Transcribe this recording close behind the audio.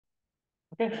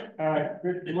Okay,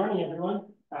 good morning, everyone.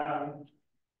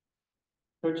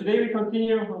 So today we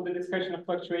continue on the discussion of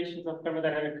fluctuations of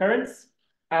thermodynamic currents.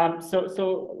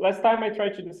 So last time I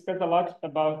tried to discuss a lot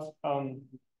about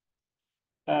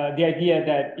the idea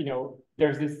that,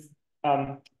 there's this,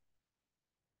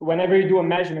 whenever you do a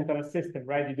measurement on a system,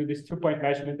 right, you do this 2-point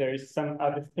measurement, there is some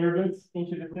disturbance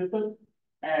into the system,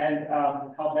 and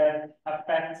how that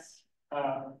affects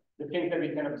the things that we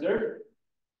can observe.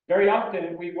 Very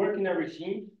often we work in a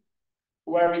regime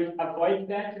where we avoid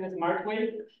that in a smart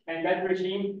way, and that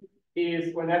regime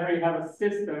is whenever you have a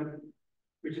system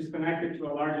which is connected to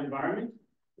a large environment,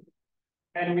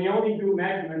 and we only do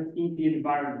measurements in the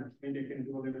environment. Maybe you can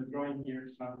do a little drawing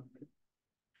here.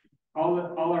 All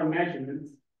our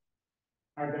measurements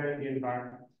are done in the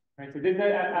environment, right? So this is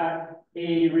a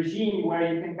regime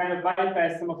where you can kind of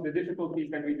bypass some of the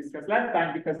difficulties that we discussed last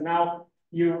time, because now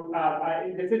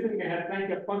the system can have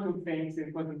plenty of quantum things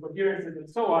and quantum coherences and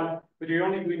so on, but you're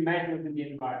only doing measurements in the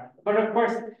environment. But of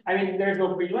course, I mean, there's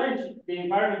no free lunch. The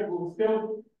environment will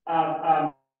still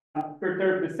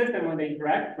perturb the system when they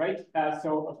interact, right?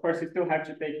 So of course, you still have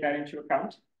to take that into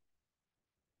account.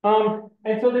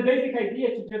 And so the basic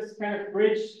idea, to just kind of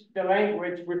bridge the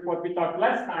language with what we talked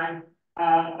last time,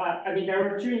 I mean, there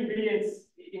were two ingredients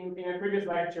in a previous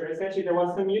lecture. Essentially, there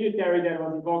was some unitary that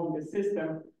was involved in the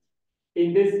system.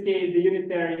 In this case, the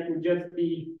unitary would just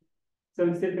be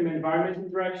some system environment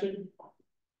interaction.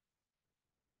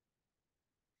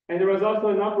 And there was also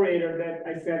an operator that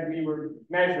I said we were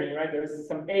measuring, right? There was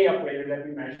some A operator that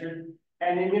we measured.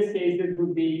 And in this case, it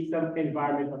would be some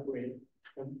environment operator,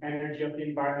 some energy of the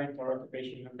environment or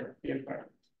occupation of the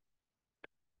environment.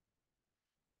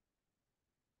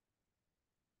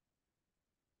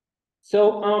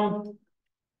 So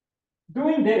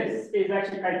doing this is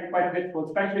actually quite difficult,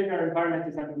 especially if your environment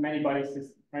is like a many-body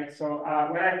system, right? So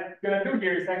what I'm going to do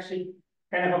here is actually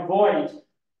kind of avoid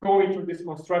going through this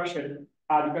construction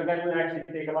because that would actually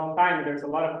take a long time. There's a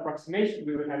lot of approximation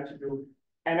we would have to do.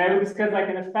 And I will discuss like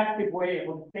an effective way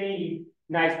of obtaining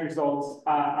nice results,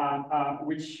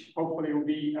 which hopefully will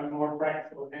be more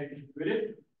practical and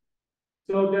intuitive.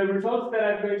 So the results that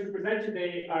I'm going to present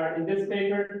today are in this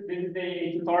paper. This is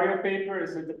a tutorial paper,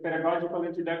 so it's a pedagogical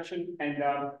introduction, and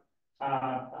yeah,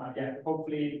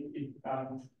 hopefully it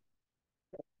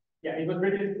was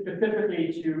written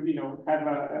specifically to have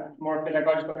a more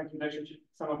pedagogical introduction to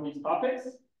some of these topics.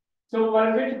 So what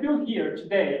I'm going to do here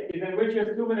today is I'm going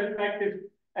to assume an effective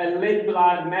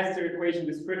Liouville master equation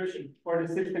description for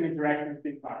the system interacting with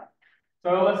the environment. So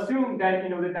I'll assume that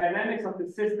the dynamics of the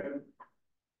system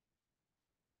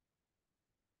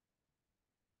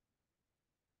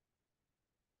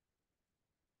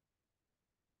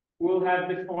will have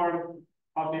the form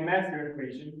of a master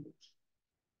equation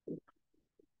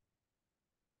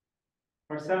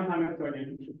for some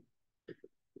Hamiltonian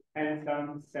and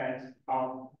some set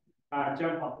of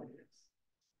jump operators.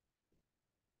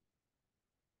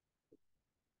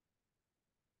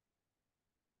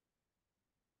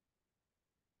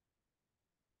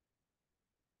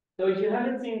 So if you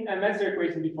haven't seen a master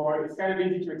equation before, it's kind of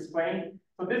easy to explain.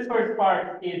 So this first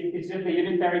part is just the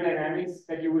unitary dynamics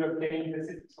that you would obtain in the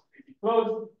system completely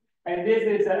closed. And this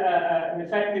is an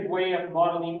effective way of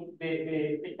modeling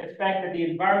the effect that the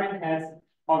environment has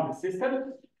on the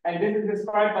system. And this is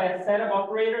described by a set of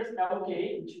operators,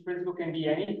 LK, which in principle can be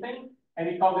anything. And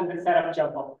we call them the set of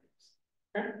jump operators.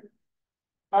 Okay?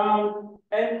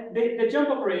 And the jump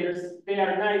operators, they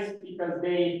are nice because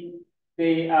they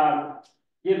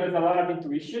give us a lot of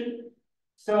intuition.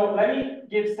 So let me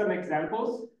give some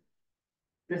examples.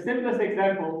 The simplest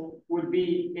example would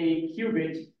be a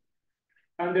qubit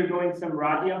undergoing some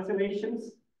Rabi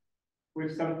oscillations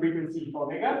with some frequency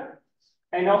omega,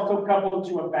 and also coupled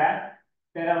to a path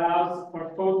that allows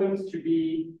for photons to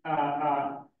be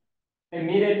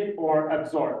emitted or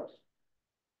absorbed.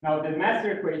 Now, the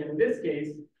master equation in this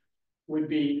case would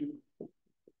be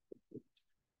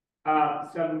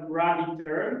some Rabi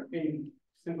term in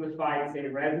simplified, say,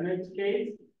 resonance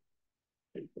case,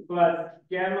 plus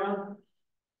gamma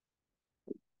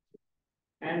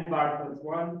n bar plus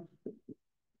 1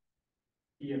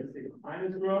 e of sigma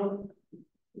minus rho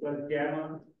plus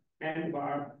gamma n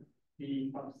bar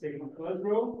d of sigma plus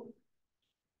rho.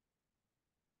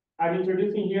 I'm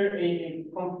introducing here a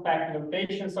compact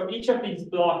notation. So each of these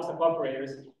blocks of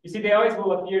operators, you see, they always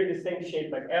will appear in the same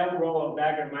shape, like L rho of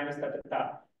dagger minus ta ta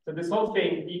ta. So this whole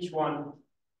thing, each one,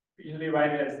 usually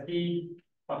write it as d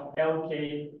of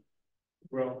LK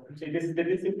rho. So this is the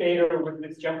dissipator with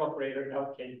this jump operator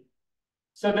LK.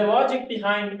 So the logic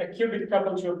behind a qubit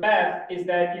coupled to a path is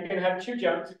that you can have two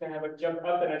jumps. You can have a jump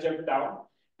up and a jump down.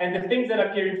 And the things that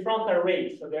appear in front are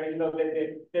rates. So there,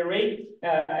 the rate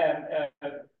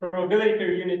probability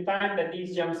per unit time that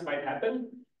these jumps might happen.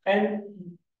 And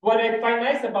what I find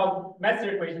nice about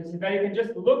master equations is that you can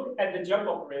just look at the jump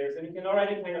operators and you can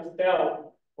already kind of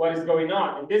tell what is going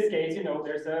on. In this case,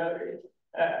 there's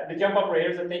the jump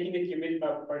operators are taking the qubit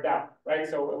up or down, right?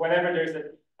 So whenever there's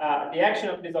the action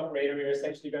of this operator, you're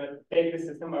essentially going to take the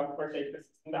system up or take the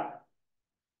system down.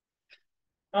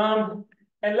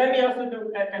 And let me also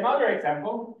do another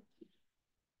example,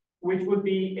 which would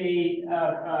be a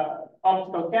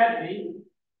optical cavity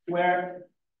where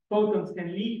photons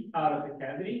can leak out of the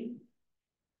cavity.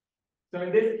 So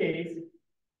in this case,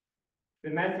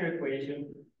 the master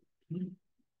equation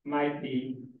might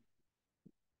be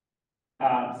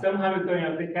some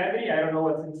Hamiltonian of the cavity. I don't know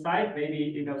what's inside,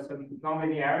 maybe some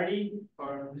nonlinearity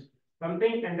or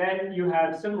something, and then you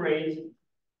have some rate.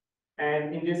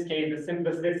 And in this case, the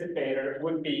simplest dissipator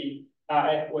would be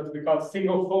what we call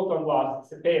single photon loss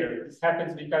dissipator. This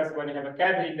happens because when you have a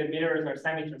cavity, the mirrors are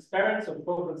semi-transparent, so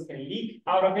photons can leak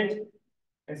out of it.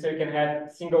 And so you can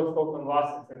have single photon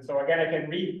losses. And so again, I can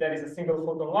read that is a single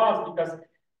photon loss because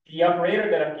the operator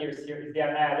that appears here is the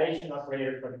annihilation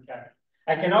operator for the cavity.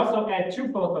 I can also add two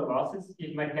photon losses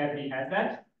if my cavity has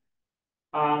that.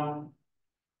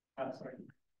 Sorry.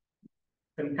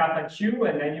 Some kappa 2,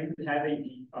 and then you could have a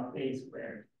d of a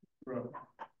squared rho.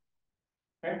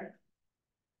 Okay.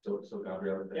 So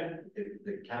Gabriel,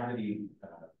 the cavity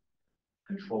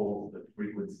controls the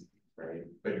frequency, right?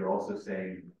 But you're also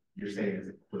saying it's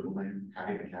equivalent,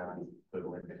 having the cavity is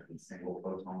equivalent to having single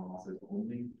photon losses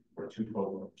only, or few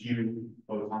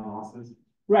photon losses.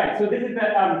 Right. So this is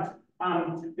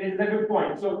a good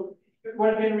point. So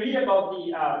one can read about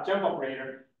the jump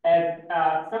operator as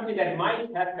something that might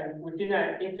happen within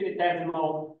an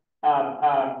infinitesimal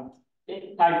time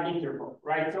interval,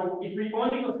 right? So if we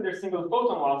only consider single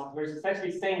photon losses, we're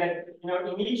essentially saying that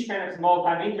in each kind of small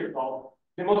time interval,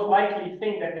 the most likely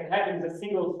thing that can happen is a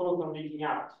single photon leaking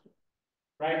out,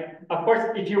 right? Of course,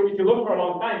 if you look for a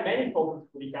long time, many photons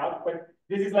leak out, but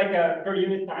this is like a per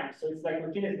unit time, so it's like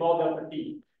within a small delta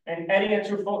t. And adding a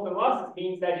two photon losses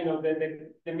means that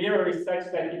the mirror is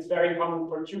such that it's very common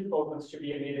for two photons to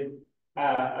be emitted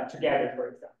together, for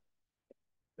example.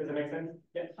 Does that make sense?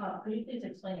 Yes. Could you please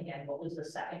explain again what was the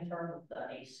second term of the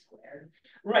a squared?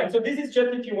 Right. So this is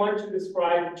just if you want to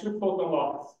describe two photon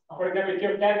losses. For example, if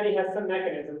your cavity has some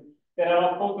mechanism that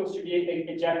allows photons to be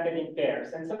ejected in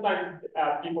pairs, and sometimes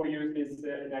people use this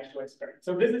in actual experiments.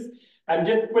 So this is, I'm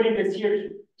just putting this here to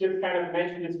just kind of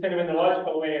mention this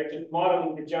phenomenological way of just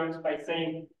modeling the jumps by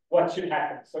saying what should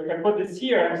happen. So if I put this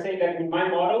here, I'm saying that in my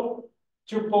model,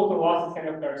 two photon losses can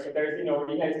occur. So there's, in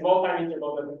a small time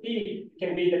interval of the t, it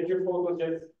can be that two photons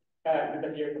just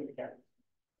disappear from the cavity.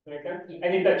 Make sense?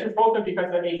 And it's a two photon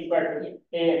because of a squared, a and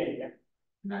a.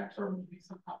 And that term would be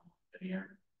somehow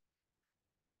linear.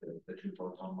 The two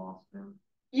photon loss term.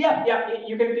 Yeah,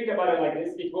 you can think about it like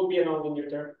this. It will be a nonlinear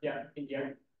term, in the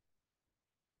end.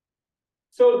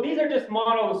 So these are just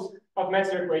models of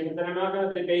Metzner equations, and I'm not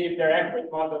going to debate if they're accurate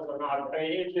models or not. I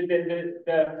mean,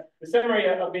 the summary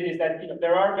of it is that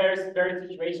there are various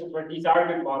situations where these are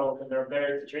good models, and there are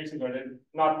various situations where they're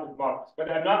not good models.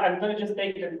 But I'm going to just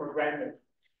take them for granted.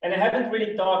 And I haven't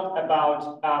really thought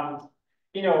about,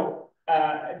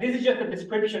 this is just a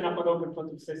description of an open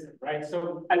photon system, right?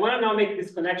 So I want to now make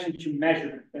this connection to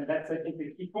measurement, and that's, I think,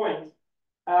 the key point.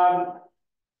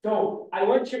 So I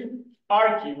want to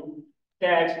argue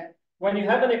that when you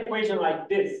have an equation like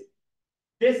this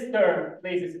term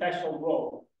plays a special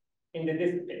role in the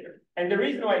dissipator. And the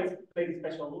reason why it plays a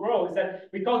special role is that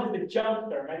we call this the jump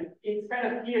term, and it's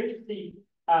kind of clear to see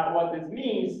what this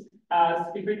means.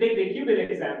 If we take the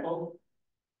qubit example,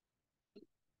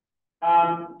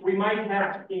 we might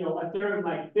have a term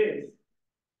like this,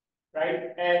 right?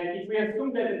 And if we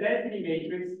assume that the density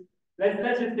matrix,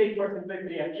 let's just take for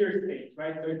simplicity a pure state,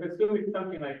 right? So if we assume it's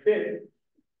something like this,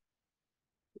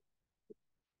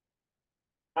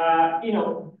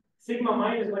 sigma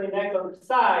minus when it acts on the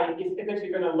side is essentially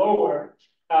going to lower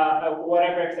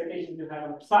whatever excitation you have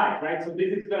on the side, right? So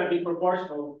this is going to be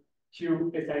proportional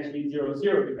to essentially 0,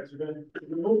 0, because we're going to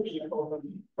remove the photon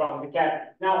from the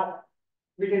cavity. Now,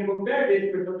 we can compare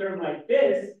this with a term like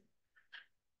this,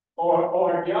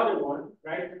 or the other one,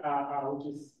 right?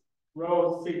 Which is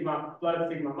rho sigma plus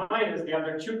sigma minus, the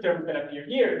other two terms that appear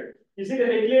here. You see that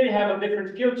they clearly have a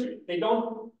different field tree. They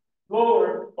don't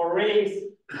lower or raise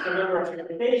the number of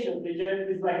excitations. They just,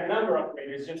 it's like a number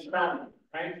operator, it's just rounding,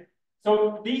 right?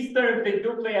 So these terms, they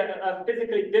do play a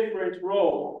physically different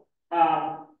role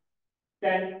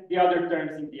than the other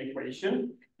terms in the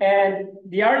equation. And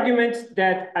the argument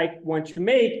that I want to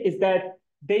make is that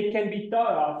they can be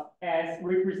thought of as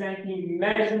representing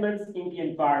measurements in the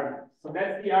environment. So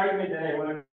that's the argument that I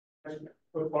want to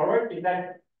put forward, is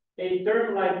that a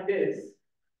term like this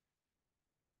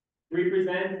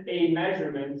represents a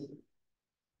measurement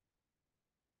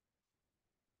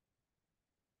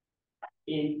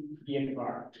in the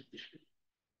environment.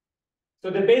 So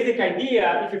the basic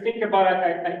idea, if you think about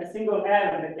a single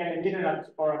atom that can emit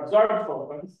or absorb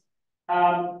photons,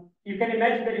 you can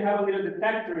imagine that you have a little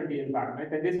detector in the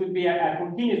environment, and this would be a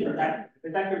continuous detector. The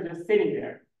detector is just sitting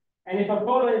there. And if a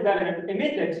photon is then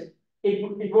emitted,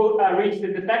 it will reach the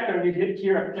detector, and you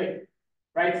hear a click,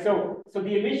 right? So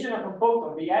the emission of a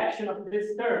photon, the action of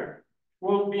this term,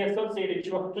 will be associated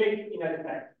to a click in a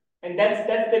detector. And that's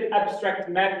the abstract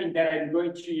mapping that I'm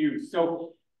going to use.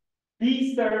 So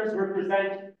these terms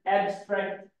represent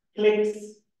abstract clicks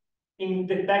in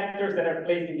detectors that are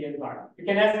placed in the environment. You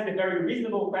can ask the very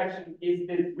reasonable question, is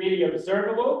this really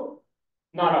observable?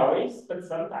 Not always, but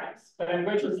sometimes. But I'm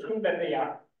going to assume that they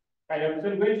are. Right? So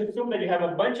I'm going to assume that you have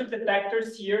a bunch of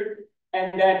detectors here,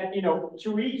 and that,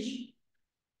 to each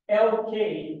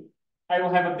LK, I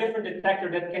will have a different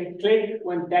detector that can click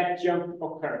when that jump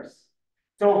occurs.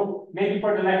 So maybe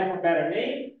for the lack of a better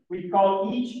name, we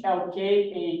call each LK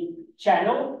a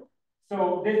channel.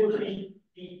 So this would be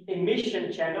the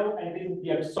emission channel, and this is the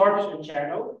absorption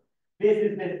channel. This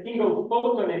is the single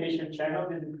photon emission channel.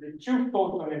 This is the two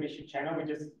photon emission channel. We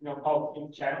just call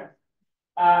it channel.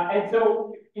 And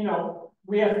so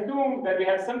we assume that we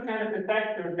have some kind of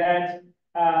detector that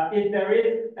if there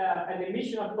is an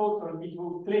emission of photon, it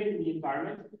will click in the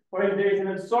environment, or if there is an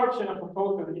absorption of a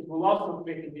photon, it will also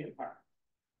click in the environment.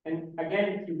 And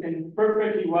again, you can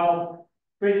perfectly well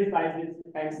criticize this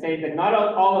and say that not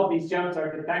all of these jumps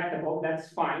are detectable.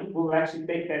 That's fine. We'll actually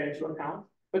take that into account.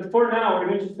 But for now, we're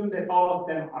going to assume that all of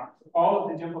them are. So all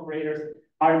of the jump operators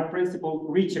are in principle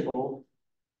reachable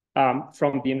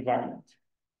from the environment.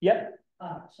 Yep.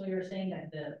 So you're saying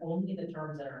that only the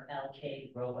terms that are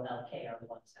LK, rho, and LK are the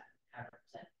ones that have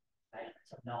represented, right?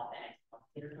 So not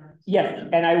the terms? Yes,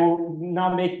 and I will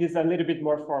now make this a little bit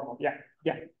more formal. Yeah.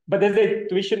 But does the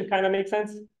intuition kind of make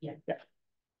sense? Yeah.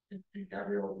 And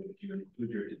Gabriel, if you include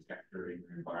your detector in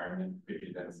your environment, could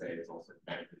you then say it's also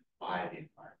measured by the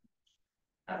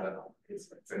environment?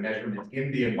 It's a measurement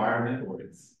in the environment, or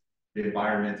it's the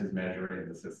environment is measuring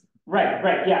the system?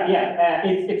 Right, yeah.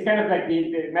 It's kind of like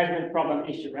the measurement problem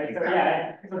issue, right? Exactly. So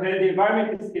yeah, so the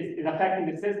environment is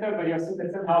affecting the system, but you assume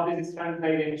that somehow this is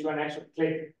translated into an actual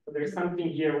click. So there's something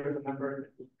here with the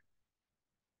number.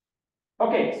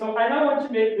 Okay, so I now want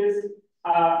to make this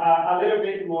a little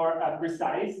bit more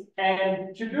precise.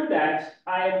 And to do that,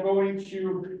 I am going to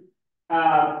do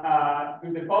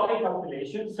the following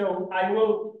calculation. So I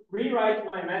will rewrite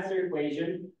my master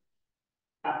equation.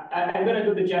 I'm going to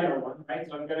do the general one, right?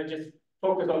 So I'm going to just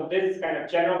focus on this kind of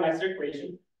general master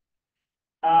equation.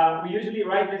 We usually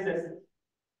write this as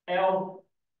L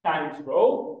times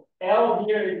rho. L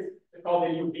here is called the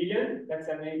Liouvillean. That's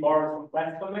a name borrowed from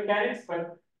classical mechanics.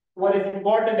 But what is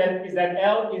important is that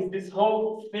L is this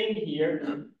whole thing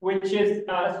here, which is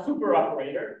a super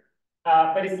operator,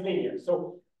 but it's linear.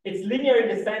 So it's linear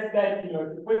in the sense that, if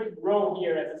you put rho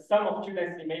here as a sum of two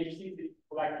density matrices, it's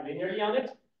like linearly on it.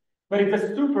 But it's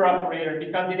a super operator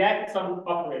because it acts on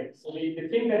operators. So the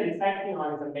thing that it's acting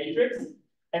on is a matrix.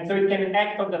 And so it can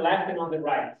act on the left and on the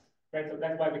right. So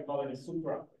that's why we call it a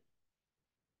super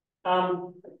operator.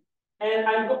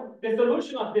 The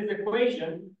solution of this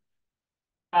equation,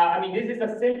 this is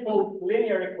a simple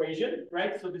linear equation,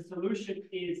 right? So the solution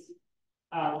is,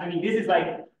 this is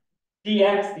like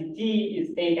dx dt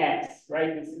is ax, right?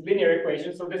 It's a linear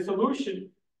equation. So the solution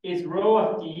is rho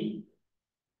of t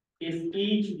is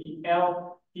e to the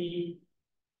LT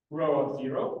rho of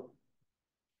 0,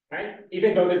 right?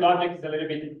 Even though this object is a little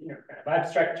bit kind of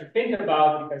abstract to think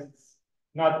about because it's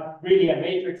not really a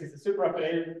matrix, it's a super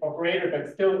operator,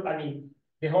 but still,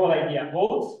 the whole idea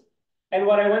holds. And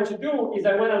what I want to do is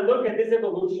I want to look at this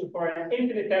evolution for an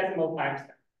infinitesimal time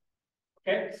step.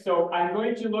 Okay, so I'm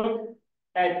going to look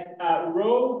at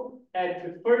rho at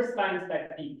the first time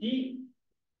step dt,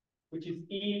 which is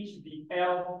e to the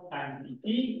L times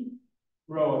dt,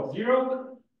 rho of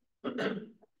 0.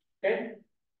 Okay,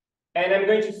 and I'm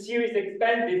going to series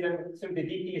expand this and assume the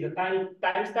dt is a tiny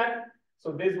time step.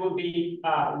 So this will be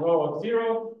rho of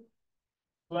 0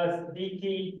 plus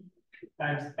dt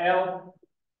times L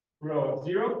rho of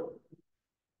 0.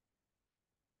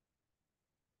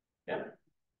 Yeah.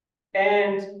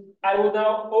 And I will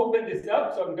now open this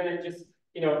up. So I'm going to just,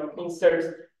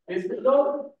 insert this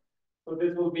result. So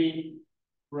this will be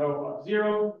rho of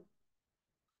 0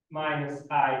 minus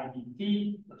I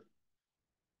dt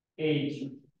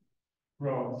h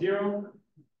rho of 0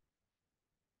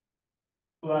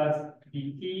 plus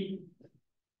dt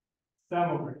sum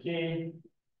over k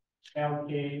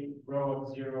lk rho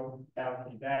of 0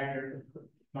 lk dagger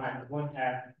minus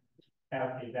 1/2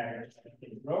 lk dagger lk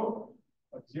rho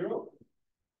of 0.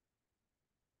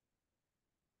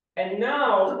 And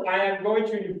now I am going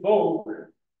to invoke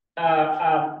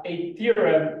a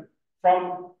theorem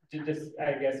from just,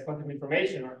 I guess, quantum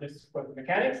information or just quantum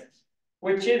mechanics,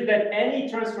 which is that any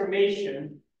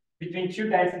transformation between two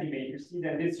density matrices,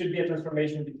 and this should be a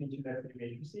transformation between two density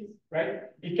matrices, right?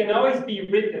 It can always be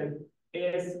written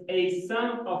as a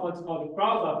sum of what's called the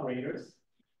cross operators,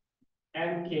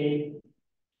 mk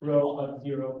rho of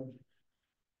 0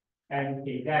 and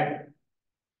k dagger.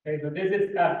 Okay, so this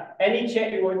is any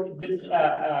change. This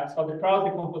it's called the cross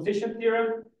decomposition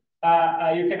theorem.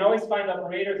 You can always find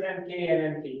operators mk and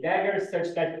mk daggers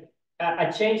such that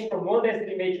a change from one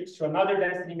density matrix to another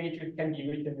density matrix can be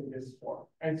written in this form.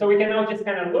 And so we can now just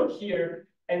kind of look here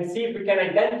and see if we can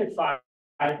identify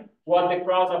what the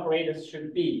cross operators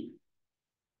should be.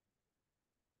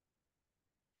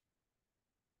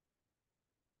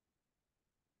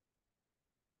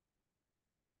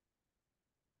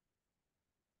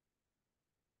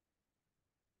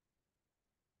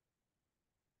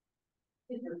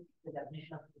 The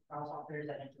definition of the cross operators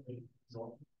that actually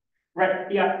result.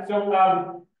 Right, yeah,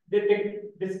 so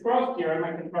this cross theorem,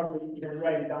 I can probably even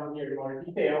write it down here in more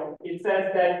detail. It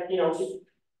says that, you know,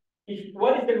 if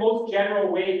what is the most general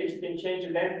way that you can change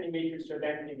a density matrix to a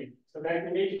density matrix? So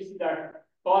density matrices are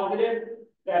positive,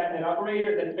 that an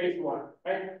operator that phase one,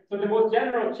 right? So the most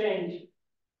general change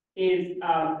is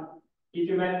if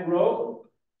you map rho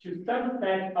to some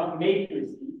set of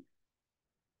matrices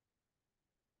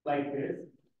like this,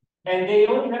 and they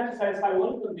only have to satisfy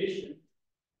one condition,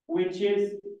 which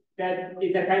is that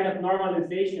it's a kind of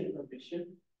normalization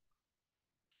condition,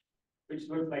 which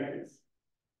looks like this,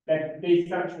 that they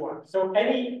sum to one. So the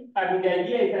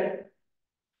idea is that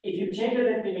if you change the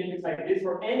density matrix like this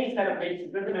for any set of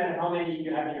matrices, doesn't matter how many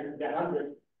you have here,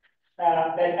 100,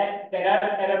 that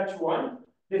add up to one,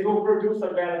 this will produce a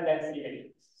valid density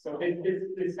matrix. So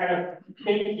this kind of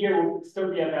thing here will still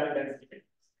be a valid density matrix.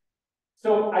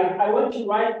 So I want to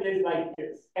write this like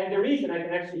this. And the reason I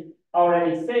can actually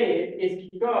already say it is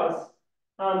because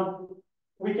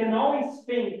we can always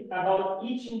think about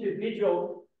each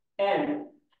individual n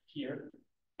here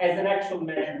as an actual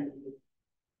measurement.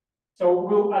 So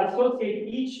we'll associate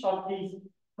each of these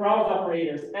cross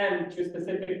operators n to a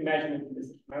specific measurement in this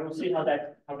scheme. And we'll see how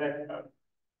that comes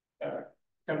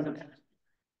about.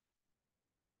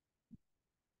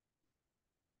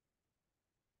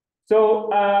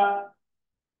 So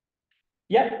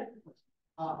yeah.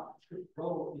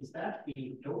 Rho, is that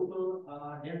the global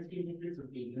density matrix of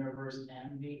the universe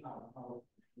and the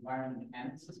environment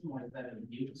and system, or is that a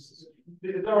new system?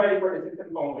 This is already for the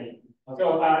system only. Okay.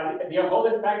 So the whole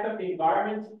effect of the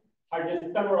environment are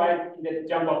just summarized in the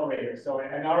jump operator. So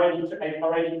I already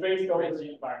traced those in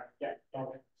the environment. Yeah.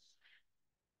 Okay.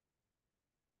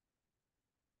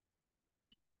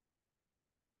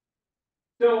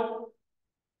 So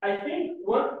I think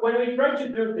when we try to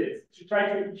do this, to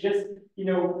try to just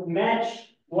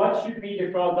match what should be the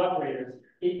cross operators,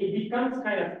 it becomes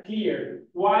kind of clear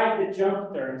why the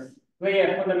jump terms play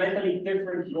a fundamentally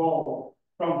different role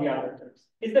from the other terms.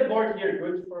 Is the board here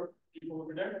good for people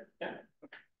over there? Yeah.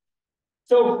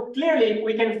 So clearly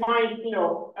we can find,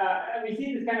 we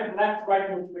see this kind of left-right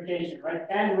multiplication, right?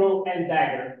 And rho and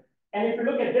dagger. And if you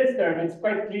look at this term, it's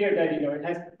quite clear that it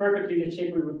has perfectly the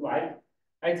shape we would like.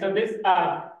 Right, so this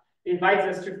invites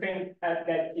us to think that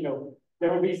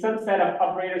there will be some set of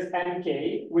operators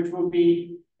mk, which will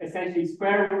be essentially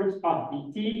square root of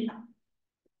dt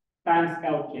times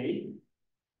lk,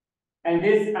 and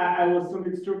this I will assume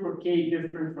it's true for k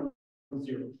different from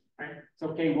 0, right?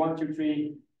 So k 1, 2,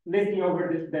 3, listing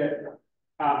over the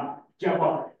jump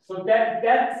operator. So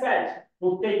that set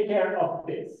will take care of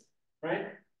this,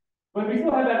 right? But we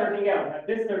still have everything else, like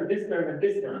this term, and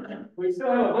this term. We still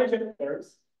have a bunch of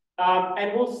terms,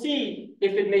 and we'll see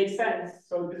if it makes sense.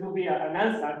 So this will be an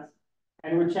ansatz,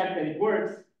 and we'll check that it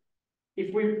works.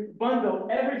 If we bundle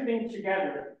everything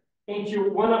together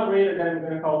into one operator that I'm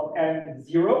going to call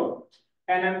M0,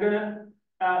 and I'm going to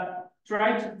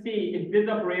try to see if this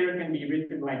operator can be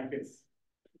written like this.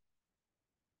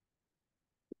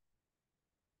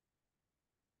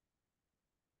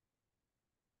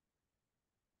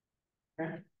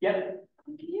 Yeah.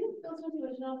 Can you go to the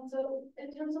original? So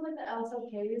in terms of like the L sub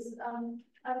K's,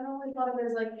 I've normally thought of it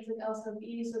as like it's like L sub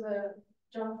E, so the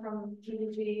jump from G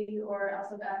to G, or L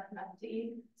sub F from F to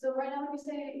E. So right now when you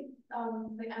say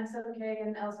like N sub K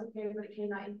and L sub K, but K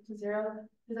not equal to 0,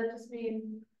 Does that just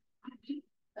mean,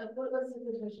 what's the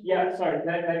situation? Yeah, sorry,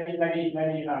 let me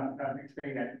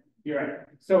explain that. You're right.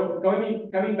 So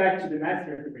coming back to the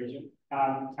master equation,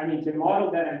 I mean, the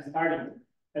model that I'm starting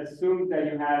assumes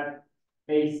that you have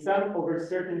a sum over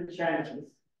certain channels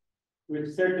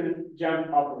with certain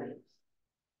jump operators,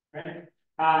 right?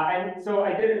 And so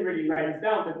I didn't really write it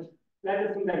down, but let's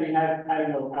assume that we have, I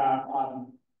don't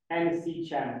know, NC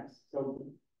channels. So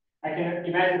I can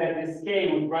imagine that this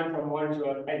K would run from 1 to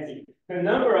NC. The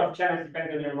number of channels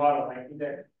depends on your model. Like in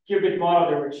the qubit model,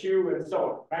 there were 2 and so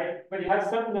on, right? But you have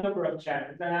some number of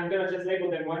channels, and I'm going to just label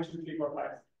them 1, 2, 3, 4, 5.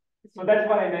 So that's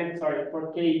what I meant, sorry,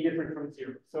 for K different from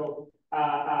 0. So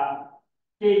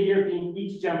K here being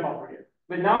each jump operator.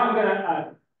 But now I'm going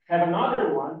to have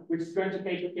another one, which is going to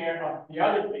take care of the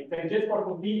other things. And just for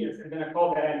convenience, I'm going to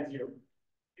call that M0.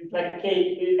 It's like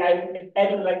K, I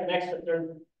added like an extra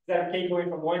term. Instead of K going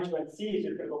from 1 to NC, it's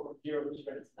just going to go from 0 to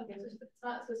NC. Okay, so it's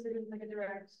not supposed to be like a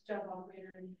direct jump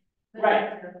operator.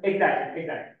 Right, exactly.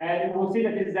 And we'll see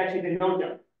that this is actually the no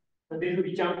jump. So this will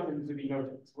be jumps and this will be no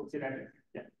jumps. We'll see that next.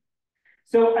 Yeah.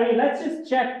 So, I mean, let's just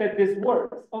check that this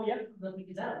works. Oh, yeah.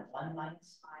 Is that a 1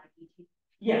 minus I dt?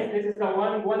 Yes, this is a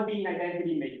one being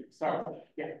identity matrix. Sorry. Oh.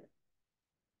 Yeah.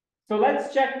 So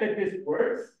let's check that this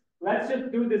works. Let's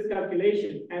just do this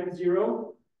calculation.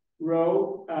 M0,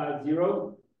 rho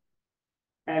 0,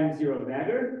 M0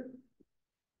 dagger.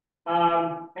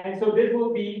 And so this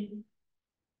will be,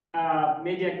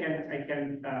 maybe I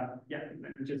can, yeah,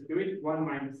 let me just do it. 1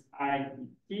 minus I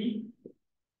dt,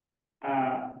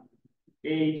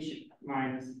 H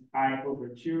minus I over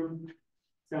 2,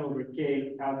 sum over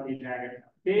K, alpha dagger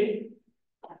K,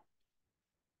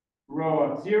 rho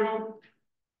of 0,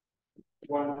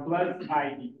 1 plus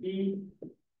I dt,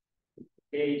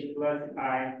 H plus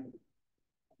I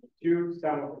 2,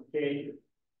 sum over K,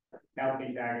 alpha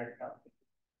dagger K.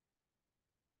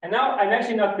 And now I'm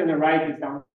actually not going to write this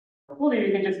down fully.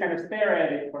 We can just kind of stare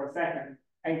at it for a second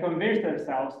and convince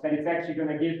ourselves that it's actually going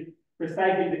to give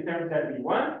precisely the terms that we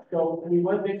want. So we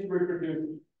want this to reproduce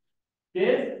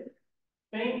this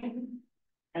thing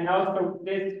and also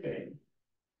this thing.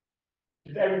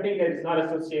 It's everything that is not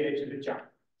associated to the jump.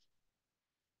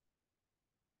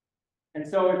 And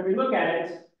so if we look at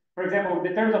it, for example, the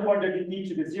terms of order dt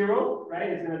to the 0, right,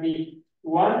 it's going to be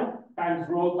 1 times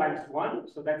rho times 1.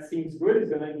 So that seems good.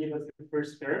 It's going to give us the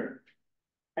first term.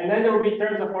 And then there will be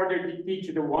terms of order dt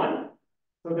to the 1.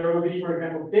 So there will be, for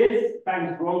example, this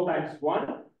times rho times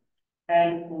 1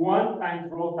 and 1 times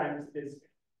rho times this,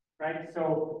 right?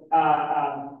 So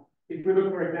if we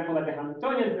look, for example, at the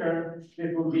Hamiltonian term,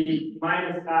 this will be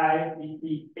minus I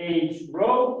dt h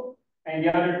rho, and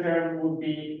the other term will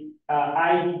be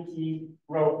I dt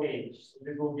rho h. So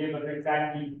this will give us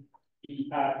exactly the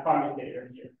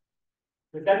commutator here.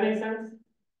 Does that make sense?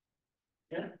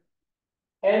 Yeah.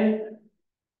 And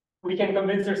we can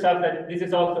convince ourselves that this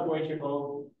is also going to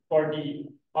hold for the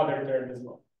other term as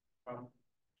well.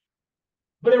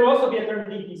 But there will also be a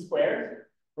term dt squared,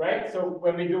 right? So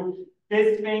when we do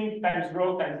this thing times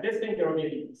rho times this thing, there will be a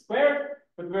dt squared.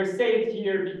 But we're saved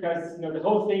here because the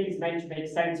whole thing is meant to make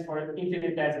sense for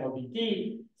infinitesimal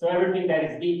dt. So everything that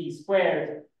is dt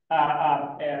squared,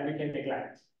 we can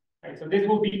neglect. Right? So this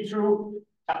will be true.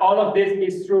 All of this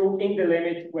is true in the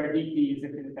limit where dt is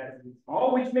infinitesimally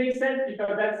small, which makes sense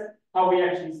because that's how we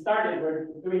actually started. We're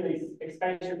doing this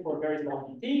expansion for very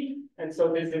small dt, and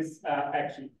so this is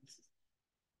actually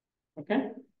okay.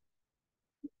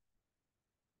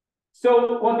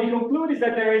 So what we conclude is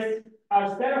that there is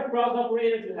our set of cross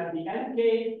operators that have the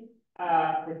nk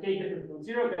for k different from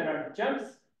 0 that are the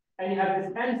jumps, and you have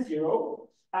this n0,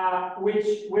 which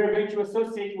we're going to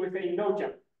associate with a no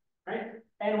jump, right?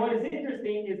 And what is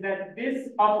interesting is that this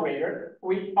operator,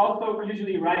 we also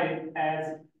usually write it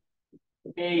as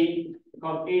a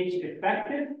called H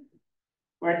effective,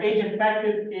 where H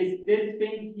effective is this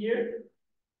thing here.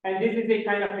 And this is a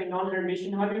kind of a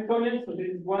non-Hermitian Hamiltonian. So this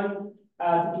is one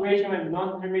situation when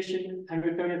non-Hermitian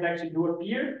Hamiltonians actually do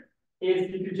appear, is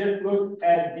if you just look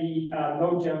at the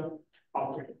no jump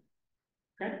operator.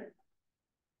 Okay.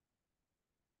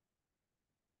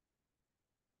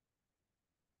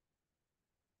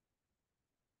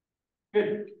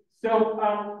 Good.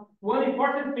 So one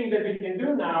important thing that we can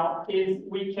do now is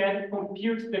we can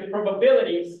compute the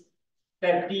probabilities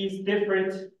that these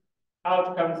different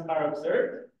outcomes are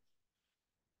observed.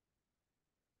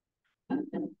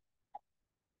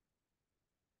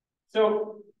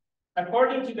 So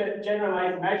according to the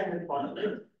generalized measurement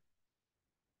formula,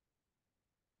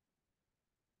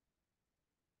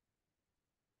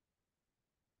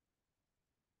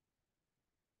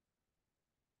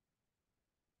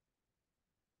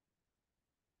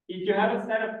 if you have a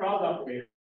set of cross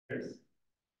operators,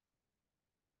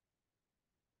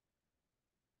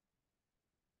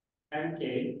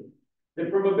 mk, the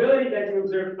probability that you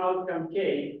observe outcome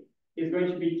k is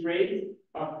going to be trace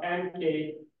of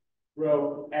mk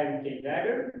rho mk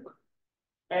dagger.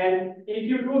 And if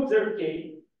you do observe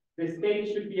k, the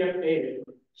state should be updated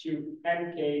to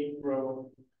mk rho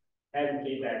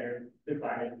mk dagger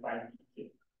divided by k.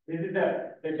 This is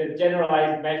the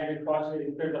generalized measurement postulate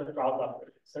in terms of cross operators.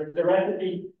 So the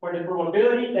recipe for the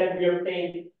probability that we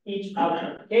obtain each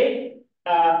outcome k,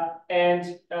 and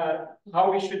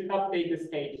how we should update the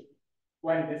state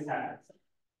when this happens.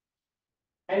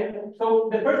 And so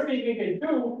the first thing we can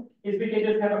do is we can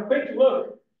just have a quick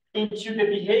look into the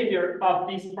behavior of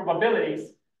these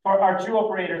probabilities for our two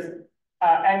operators,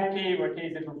 mk, where k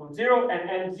is different from 0, and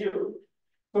m0.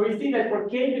 So we see that for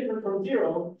k different from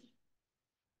 0,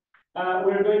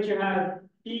 we're going to have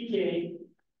pk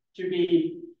to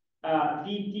be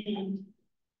dt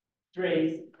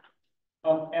trace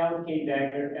of lk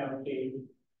dagger lk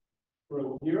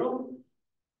rho 0.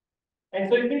 And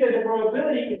so you see that the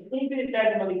probability is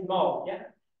infinitesimally small. Yeah.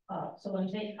 So when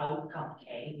you say outcome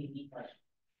k, we mean like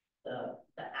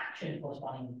the action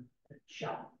corresponding to the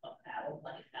jump of L.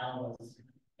 Like if L was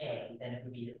A, then it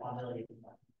would be the probability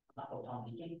of a photon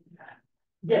leaking.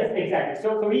 Yes, exactly.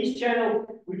 So each channel,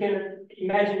 we can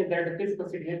imagine that there's a physical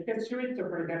significance to it. So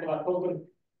for example, a photon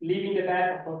leaving the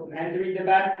back, a photon entering the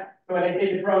back. So when I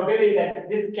say the probability that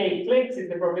this k clicks is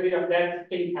the probability of that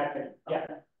thing happening. Yeah,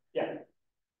 yeah.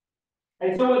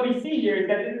 And so what we see here is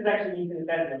that this is actually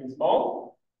infinitesimally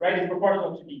small, right? It's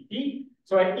proportional to dt.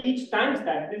 So at each time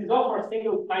step, this is all for a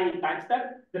single tiny time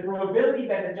step. The probability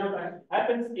that the jump actually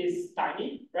happens is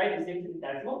tiny, right? It's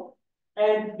infinitesimal.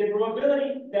 And the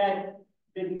probability that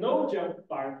the no jump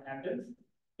part happens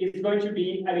is going to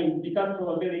be, I mean, because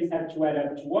probabilities have to add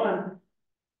up to 1,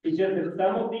 it's just the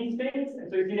sum of these things. And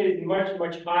so you see that it's much,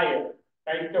 much higher,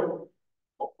 right? So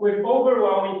with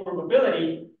overwhelming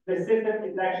probability, the system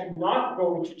is actually not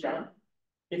going to jump.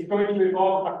 It's going to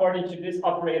evolve according to this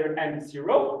operator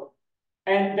m0.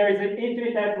 And there is an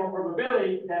infinitesimal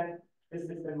probability that the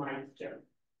system might jump.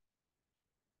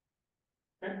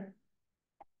 Okay?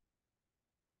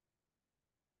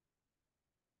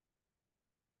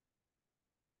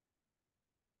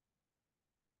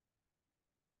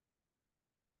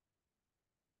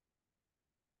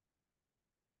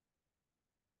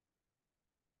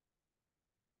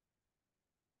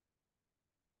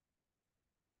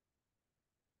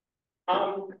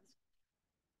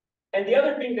 And the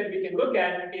other thing that we can look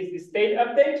at is the state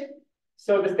update.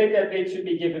 So the state update should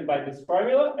be given by this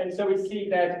formula. And so we see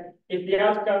that if the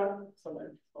outcome, so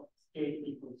let's k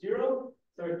equals 0.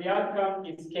 So if the outcome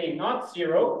is k not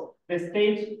 0, the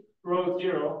state rho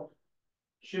 0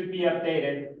 should be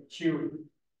updated to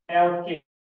lk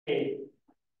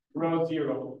rho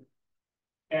 0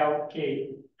 lk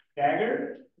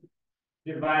dagger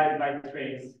divided by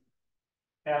trace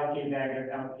lk dagger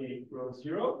lk rho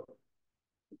 0.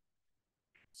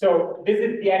 So this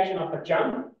is the action of a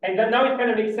jump. And then now it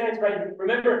kind of makes sense, right?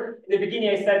 Remember, in the beginning,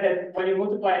 I said that when you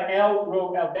multiply L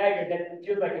rho L dagger, that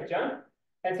feels like a jump.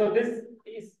 And so this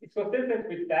is consistent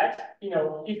with that. You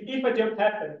know, if a jump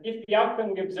happens, if the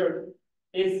outcome we observe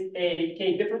is a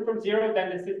k different from 0,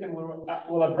 then the system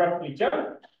will abruptly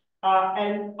jump.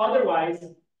 And otherwise,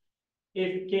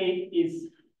 if k is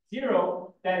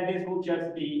 0, then this will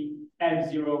just be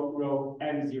m0 rho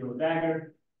m0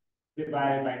 dagger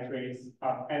divided by trace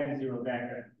of m0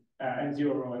 dagger,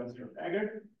 m0 rho m0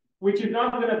 dagger, which is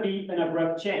not going to be an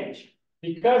abrupt change.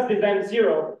 Because this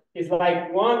m0 is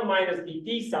like 1 minus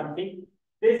dt something,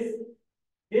 this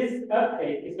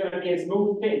update is going to be a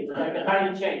smooth thing, like a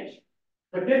tiny change.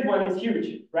 But this one is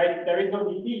huge, right? There is no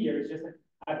dt here, it's just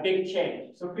a big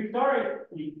change. So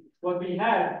pictorially, what we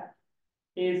have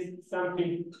is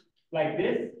something like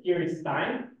this. Here is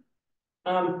time.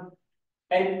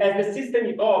 And as the system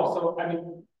evolves, so I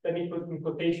mean, let me put in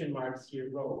quotation marks here,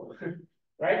 rho,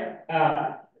 right?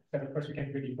 But of course, we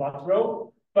can't really plot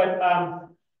rho. But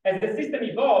as the system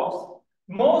evolves,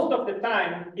 most of the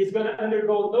time it's going to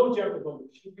undergo low jump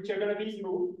evolutions, which are going to be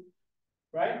smooth,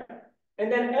 right? And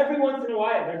then every once in a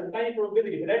while, there's a tiny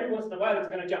probability that every once in a while it's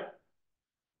going to jump,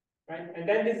 right? And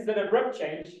then this is an abrupt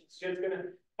change. It's just going to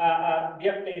be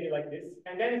updated like this,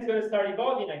 and then it's going to start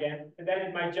evolving again, and then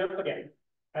it might jump again.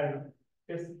 I don't know.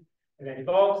 This, and then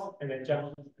evolves, and then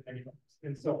jumps, and then evolves,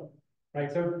 and so on,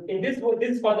 right? So in this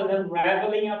is called an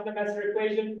unraveling of the master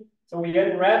equation. So we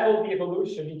unravel the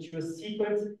evolution into a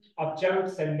sequence of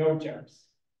jumps and no jumps.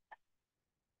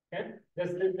 Okay,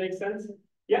 does this make sense?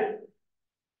 Yeah.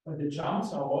 But the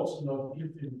jumps are also not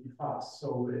infinitely fast,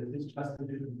 so it's just a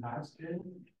different time scale.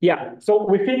 Yeah, so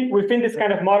within this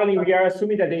kind of modeling, we are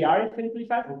assuming that they are infinitely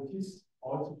fast. So it is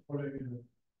also following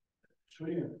a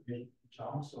Schrödinger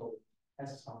jump, so it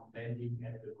has some bending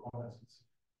at the corners.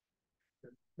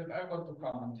 But I want to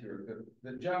comment here that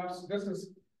the jumps, this is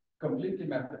completely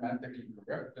mathematically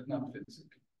correct, but not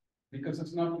physically, because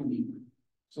it's not unique.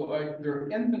 So there are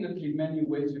infinitely many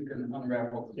ways you can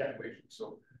unravel the equation.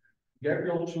 So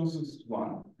Gabriel chooses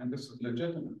one, and this is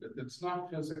legitimate, but it's not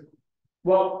physical.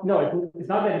 Well, no, it's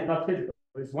not that it's not physical.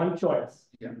 It's one choice.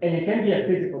 Yeah. And it can be a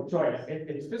physical choice.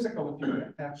 It's physical if you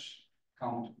attach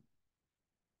count.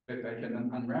 But I can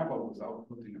unravel without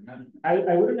putting a measurement.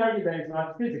 I wouldn't argue that it's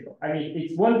not physical. I mean,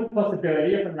 it's one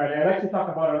possibility of unraveling. I'd actually talk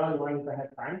about another one if I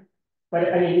had time.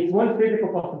 But I mean, it's one physical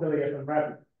possibility of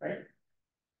unraveling, right?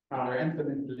 They're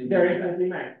infinitely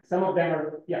many. Some of them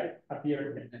are,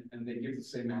 appear. And they give the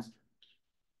same answer.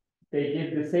 They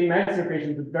give the same answer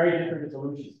equation with very different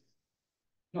resolutions.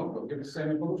 No, they'll give the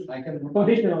same evolution. I can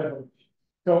conditional evolution.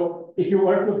 So if you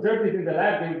were to observe this in the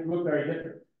lab, they would look very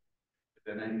different.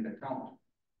 Then I need a count.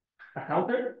 A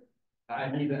counter?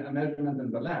 I need a measurement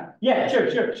in the lab. Yeah, sure.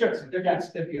 So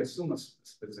if you assume a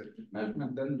specific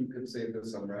measurement, then you could say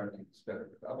this unraveling is better.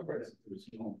 But otherwise, there's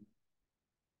no.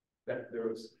 That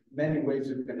there's many ways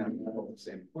you can unravel the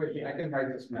same equation. I can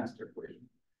write this master equation.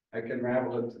 I can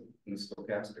ravel it in a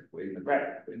stochastic way,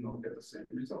 and we'll get the same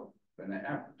result than I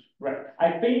average. Right.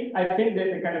 I think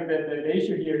that the kind of the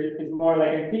issue here is more like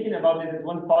I'm thinking about this as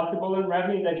one possible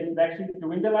unraveling that you can actually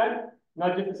do in the lab,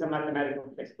 not just as a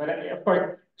mathematical fix. But of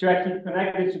course, to actually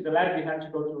connect this to the lab, you have to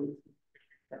go through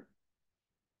it.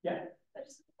 Yeah. I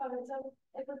just so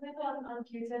like for example on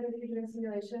QTIP, if you're doing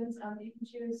simulations, you can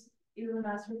choose either the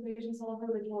master equation solver,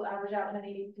 which will average out in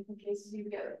any different cases, you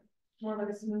get more of like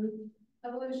a smooth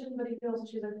evolution, but you can also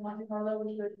choose like Monte Carlo,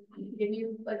 which would give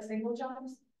you like single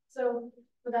jumps. So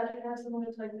would that be kind of similar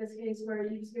to like this case where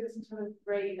you just give it some sort of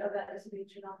rate of that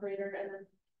distribution operator, and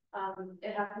then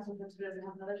it happens sometimes but doesn't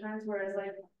happen other times, whereas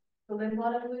like the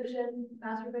Lindblad evolution,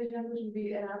 master equation evolution would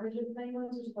be an average of many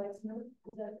ones, which is like smooth.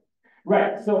 Is that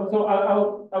right? So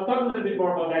I'll talk a little bit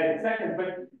more about that in a second,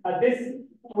 but this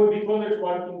would be closer to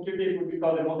what in QTIP would be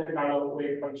called the Monte Carlo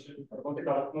wave function, or Monte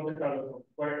Carlo,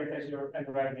 where essentially you're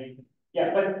unraveling.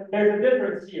 Yeah, but there's a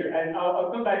difference here, and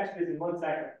I'll come back to this in 1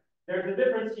 second. There's a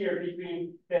difference here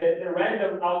between the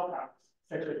random outcomes,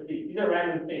 such as these are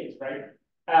random things, right?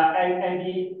 And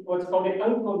the what's called the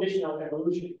unconditional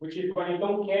evolution, which is when you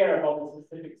don't care about the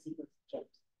specific sequence of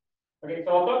jumps. Okay,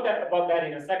 so I'll talk about that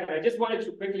in a second. I just wanted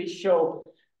to quickly show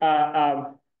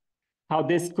how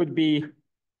this could be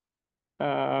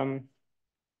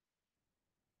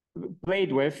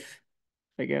played with,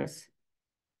 I guess.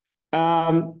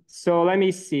 So let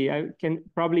me see. I can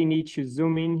probably need to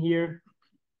zoom in here.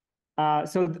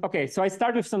 So I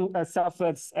start with some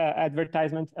selfless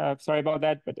advertisement. Sorry about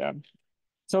that, but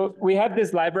so we have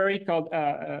this library called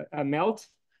Melt,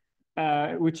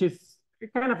 which is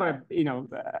kind of a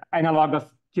analog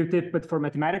of QTIP but for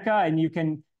Mathematica, and you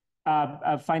can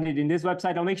find it in this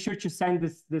website. I'll make sure to send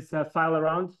this file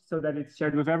around so that it's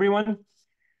shared with everyone.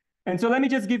 And so let me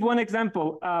just give one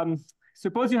example.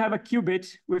 Suppose you have a qubit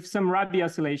with some Rabi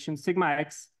oscillation, sigma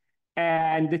x,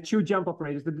 and the two jump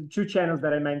operators, the two channels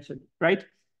that I mentioned, right?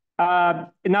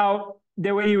 Now,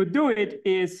 the way you would do it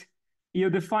is you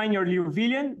define your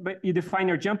Liouvillean, but you define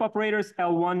your jump operators,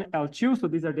 L1, L2, so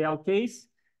these are the LKs,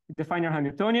 you define your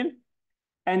Hamiltonian,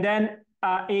 and then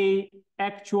a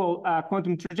actual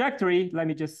quantum trajectory, let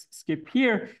me just skip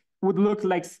here, would look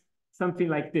like something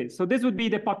like this. So this would be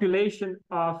the population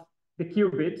of the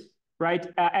qubit, right,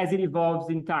 as it evolves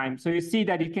in time. So you see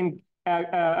that it can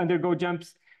undergo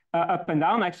jumps up and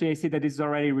down. Actually, I see that this is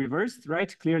already reversed,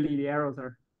 right? Clearly, the arrows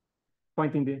are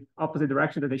pointing the opposite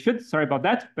direction that they should. Sorry about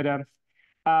that. But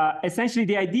essentially,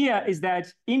 the idea is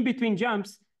that in between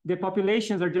jumps, the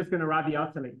populations are just going to Rabi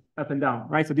oscillate up and down,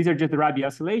 right? So these are just the Rabi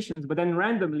oscillations. But then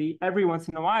randomly, every once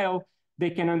in a while,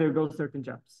 they can undergo certain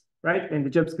jumps, right? And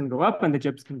the jumps can go up and the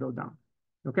jumps can go down,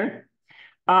 okay?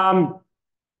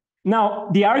 Now,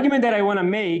 the argument that I want to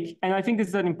make, and I think this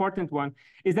is an important one,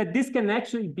 is that this can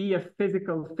actually be a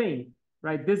physical thing,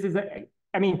 right? This is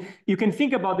I mean, you can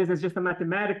think about this as just a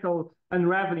mathematical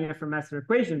unraveling of a master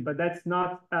equation, but that's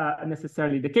not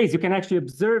necessarily the case. You can actually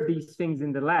observe these things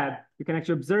in the lab. You can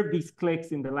actually observe these clicks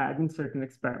in the lab in certain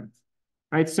experiments,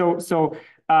 right? So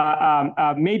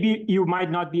maybe you might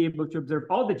not be able to observe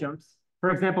all the jumps. For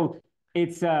example,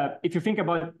 it's if you think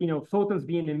about photons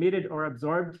being emitted or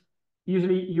absorbed,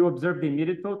 usually you observe the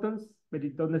emitted photons, but you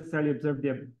don't necessarily observe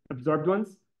the absorbed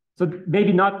ones. So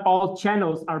maybe not all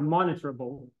channels are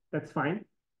monitorable. That's fine.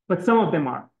 but some of them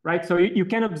are, right? So you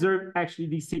can observe actually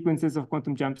these sequences of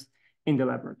quantum jumps in the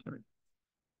laboratory.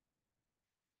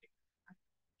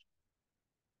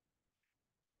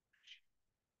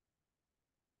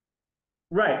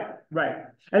 Right, right.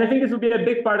 And I think this will be a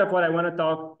big part of what I want to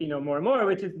talk, more and more,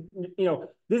 which is,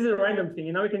 this is a random thing.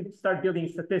 And now we can start building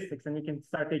statistics and we can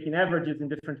start taking averages in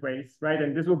different ways, right?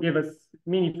 And this will give us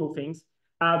meaningful things.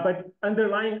 But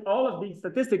underlying all of these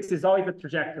statistics is always a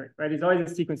trajectory, right? It's always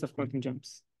a sequence of quantum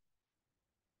jumps.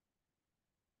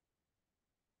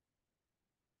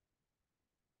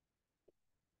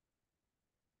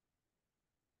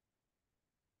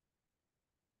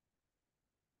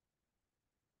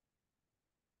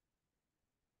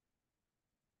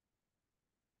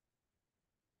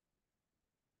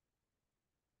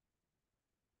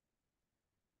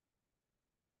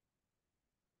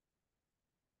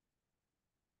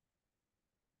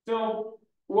 So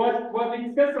what we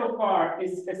discussed so far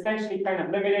is essentially kind of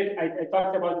limited. I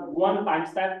talked about one time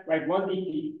step, right? One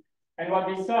dt. And what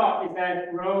we saw is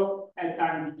that rho at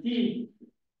time dt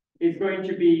is going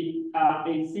to be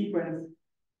a sequence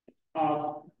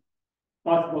of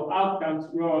possible outcomes,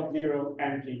 rho of 0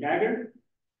 and k dagger,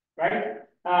 right?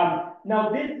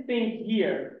 Now this thing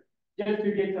here, just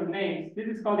to get some names, this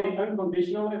is called an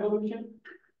unconditional evolution.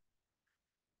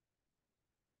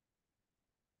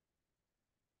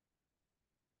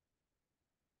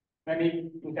 Let me,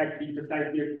 in fact, be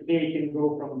precise here. K can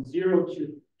go from 0 to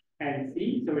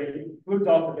NC, so it includes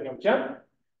also the no jump,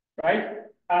 right?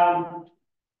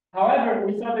 However,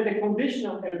 we saw that the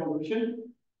conditional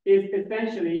evolution is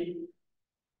essentially,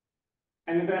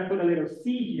 and I'm going to put a little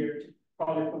c here to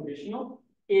call it conditional,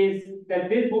 is that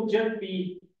this will just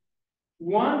be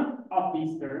one of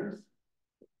these terms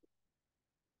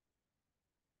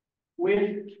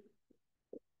with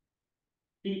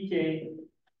pk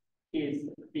is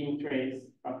being traced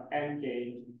of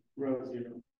nk rho 0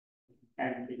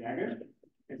 and k dagger.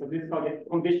 And so this is called the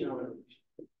conditional evolution.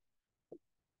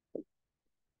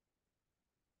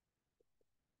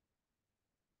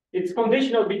 It's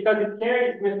conditional because it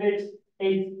carries with it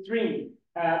a string,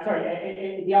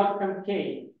 the outcome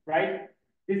k, right?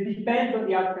 This depends on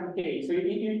the outcome k. So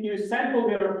you sample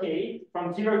your k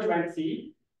from 0 to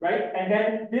nc, right? And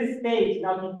then this state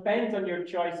now depends on your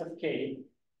choice of k,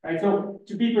 right? So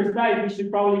to be precise, we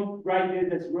should probably write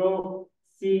this as rho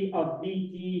c of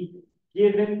dt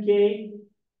given k.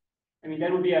 I mean,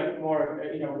 that would be a more,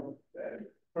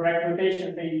 correct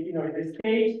notation, say, in this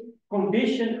case,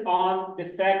 conditioned on the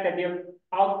fact that the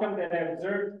outcome that I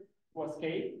observed was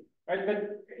k, right?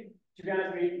 But to be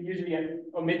honest, we usually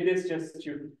omit this just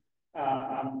to,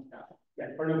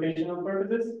 for notational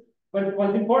purposes. But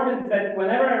what's important is that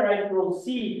whenever I write rho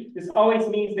c, this always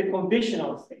means the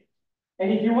conditional state.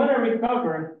 And if you want to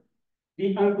recover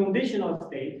the unconditional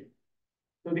state,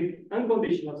 so the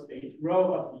unconditional state,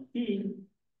 rho of dt,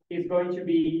 is going to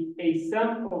be a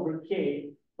sum over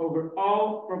k over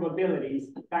all probabilities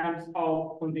times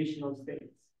all conditional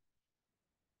states.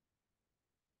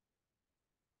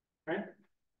 Right?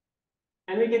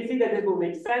 And we can see that this will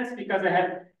make sense because I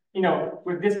have,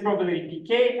 with this probability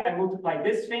pk, I multiply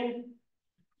this thing,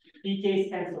 pk's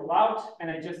cancel out,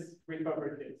 and I just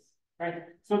recover this. Right?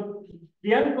 So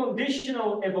the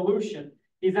unconditional evolution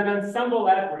is an ensemble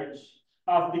average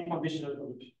of the conditional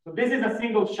evolution. So this is a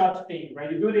single shot thing,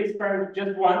 right? You do the experiment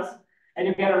just once and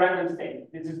you get a random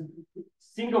state. This is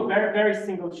single, very, very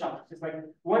single shot. Just like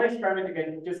one experiment, you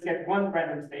can just get one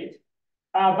random state.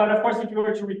 But of course, if you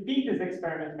were to repeat this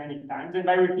experiment many times, and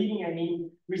by repeating, I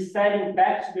mean resetting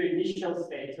back to the initial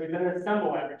state. So it's an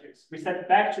ensemble averages. Reset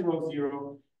back to rho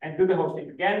 0 and do the whole thing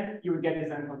again, you would get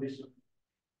this unconditional.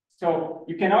 So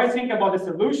you can always think about the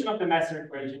solution of the master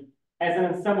equation as an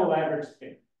ensemble average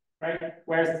thing, right?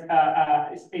 Whereas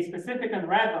a specific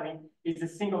unraveling is a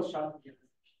single shot.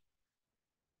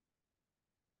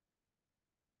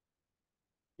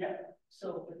 Yeah.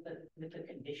 So with the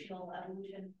conditional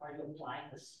evolution, are you applying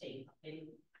the state updating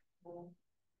rule?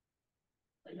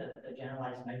 Like the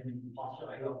generalized measurement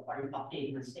postulate, are you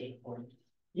updating the state according to?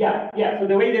 Yeah. So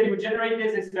the way that you generate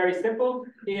this is very simple.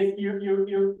 Is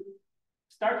you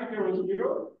start with your rho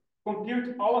 0,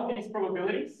 compute all of these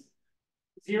probabilities,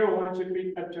 0, 1, 2,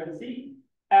 3, up to NC,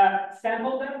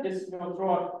 sample them, just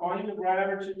throw a coin or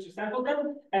whatever to sample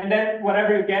them, and then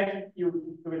whatever you get,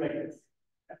 you do it like this.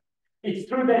 It's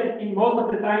true that in most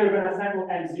of the time you're going to sample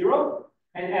M0,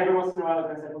 and every once in a while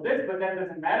you're going to sample this, but that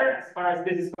doesn't matter as far as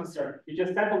this is concerned. You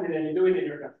just sample it and you do it and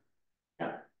you're done.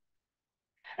 Yeah.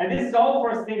 And this is all for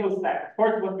a single step. Of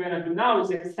course, what we're going to do now is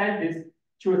extend this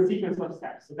to a sequence of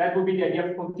steps. So that would be the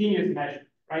idea of continuous measurement,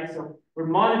 right? So we're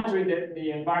monitoring the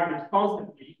environment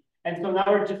constantly. And so now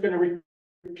we're just going to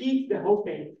repeat the whole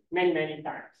thing many, many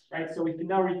times, right? So if you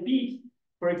now repeat,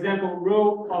 for example,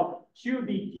 row of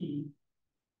 2dt,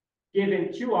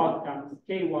 given two outcomes,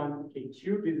 K1,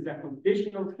 K2, this is a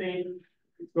conditional state.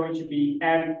 It's going to be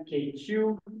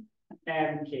MK2,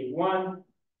 MK1,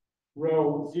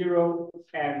 row 0,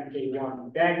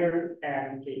 MK1 dagger,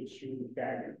 MK2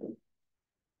 dagger,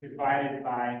 divided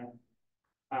by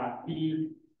P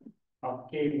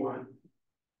of K1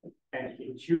 and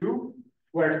K2,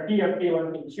 where P of K1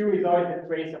 and K2 is always the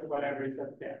trace of whatever is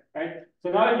up there, right?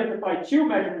 So now you can apply two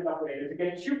measurement operators. You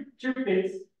get two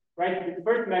bits, right? The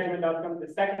first measurement outcome, the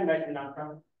second measurement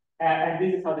outcome, and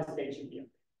this is how the state should be.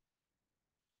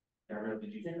 Gabriel,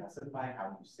 did you specify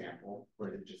how you sample, or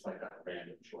is it just like a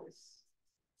random choice?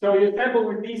 So you sample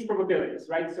with these probabilities,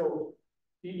 right? So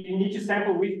you need to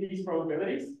sample with these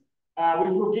probabilities, which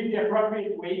will give the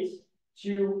appropriate weight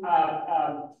to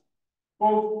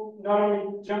both not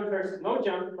only jump versus no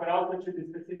jump, but also to the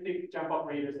specific jump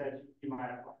operators that you might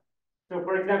apply. So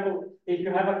for example, if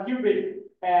you have a qubit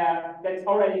that's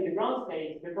already in the ground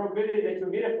state, the probability that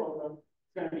you get a photon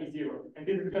is going to be 0. And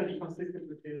this is going to be consistent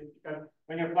with this, because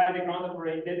when you apply the ground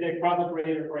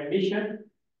operator for emission,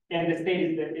 and the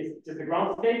state is just the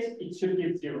ground state, it should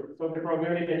give 0. So the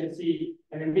probability that you see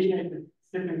an emission if the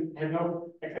system has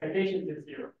no excitations is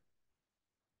 0.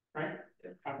 Right?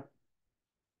 Yeah.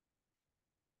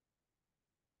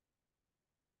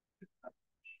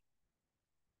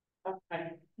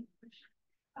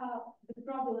 The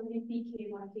probability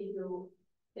PK1, K2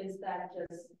 is that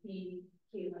just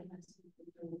PK1 has to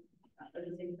do,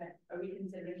 are we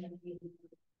considering that?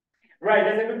 Right,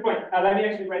 that's a good point. Let me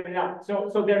actually write it down.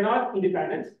 So they're not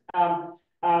independent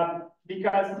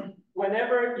because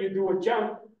whenever you do a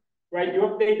jump, right, you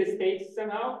update the states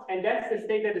somehow, and that's the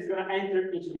state that is going to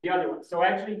enter into the other one. So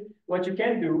actually, what you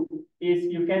can do is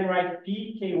you can write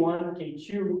P, K1,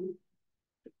 K2,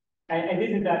 and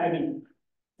this is that, I mean,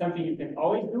 something you can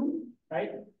always do,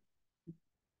 right?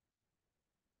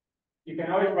 You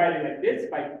can always write it like this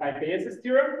by Bayes'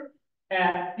 theorem.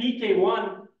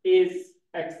 PK1 is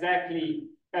exactly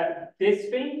this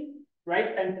thing,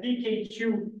 right? And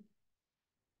PK2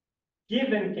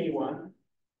 given K1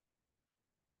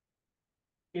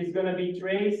 is going to be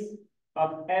trace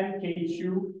of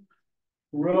MK2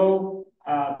 row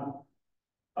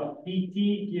of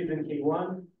PT given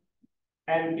K1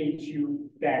 MK2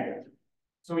 dagger.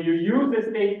 So you use the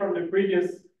state from the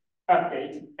previous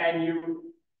update and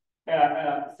you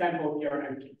sample your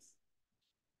MKs.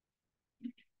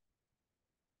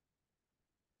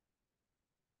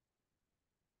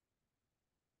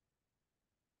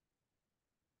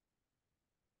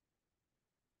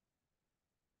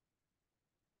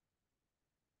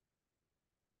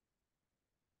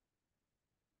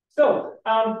 So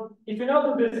if you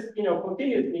now do this,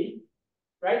 continuously,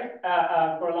 right,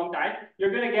 for a long time,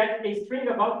 you're going to get a string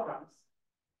of outcomes.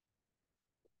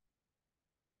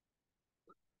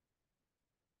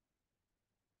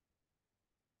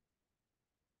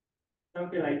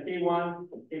 Something like K1,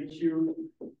 K2,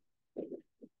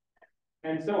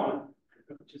 and so on,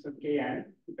 which is Kn,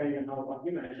 depending on how long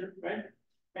you measure, right?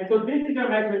 And so this is your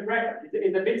measurement record.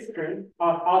 It's a bit string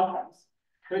of outcomes.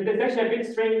 So it's actually a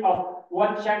bit string of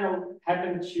what channel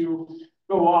happened to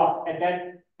go off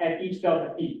at each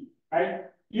delta P, right?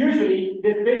 Usually,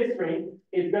 this bit string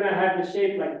is going to have the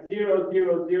shape like 0,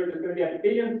 0, 0. There's going to be a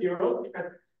billion zeros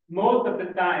because most of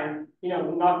the time,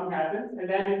 nothing happens. And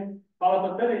then all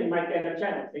of a sudden, you might get a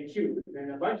channel, say Q,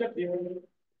 then a bunch of zeros,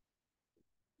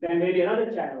 then maybe another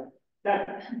channel,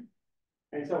 7,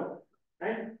 and so on,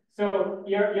 right? So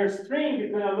your string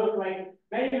is going to look like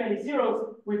many, many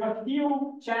zeros with a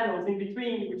few channels in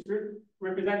between, which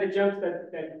represent the jumps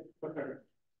that occur.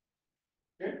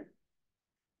 Okay?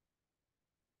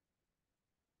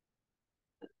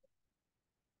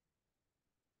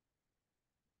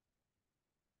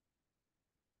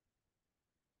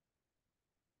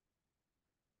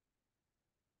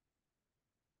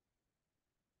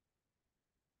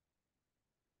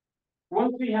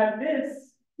 Once we have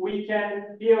this, we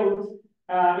can build,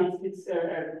 it's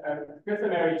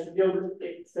customary to build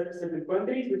certain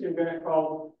quantities, which I'm going to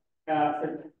call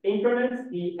certain increments,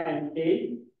 E and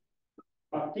K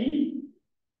of T,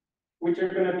 which are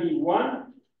going to be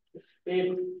 1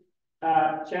 if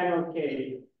channel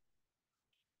K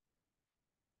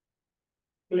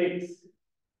clicks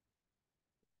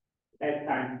at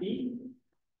time T,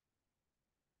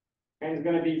 and it's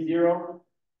going to be 0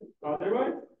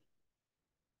 otherwise.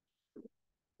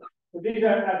 So these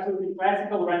are absolutely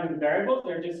classical random variables.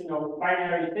 They're just,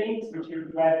 binary things which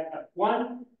you add at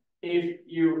 1 if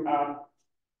you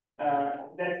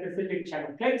that specific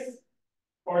channel clicks,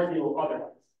 or 0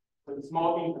 otherwise. so the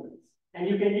small increments. And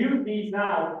you can use these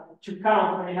now to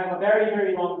count when you have a very,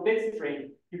 very long bit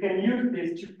string. You can use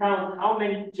this to count how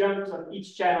many jumps of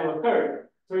each channel occurred.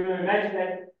 So you imagine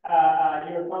that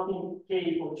you're counting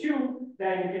k equal 2,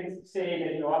 then you can say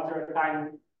that after a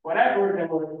time whatever, there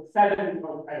were 7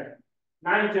 or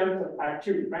 9 jumps of type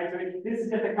 2, right? So this is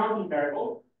just a counting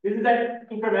variable. This is an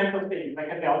incremental thing, like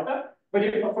a delta. But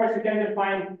of course, you can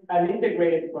define an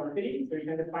integrated quantity. So you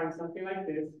can define something like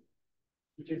this,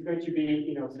 which is going to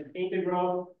be, some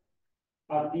integral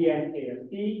of dnk of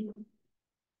t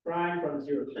prime from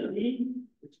 0 to t,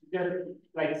 which is just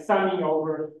like summing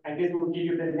over, and this will give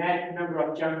you the net number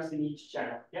of jumps in each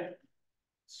channel. Yeah.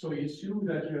 So you assume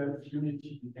that you have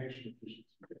unity detection efficiency.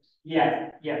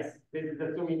 Yes, yes. This is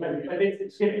assuming, but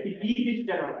it's easy to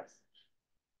generalize.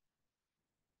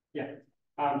 Yeah.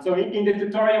 So in the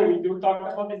tutorial, we do talk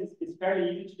about this. It's fairly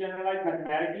easy to generalize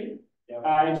mathematically,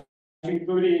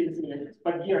 including in the simulations.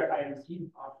 But here I am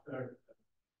seeing after,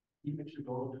 even if you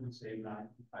go to say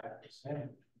 95%,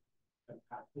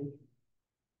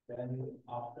 then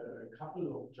after a couple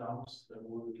of jumps, there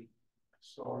will be a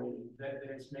story that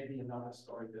there's maybe another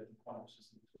story that the quantum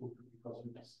system took because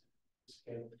we just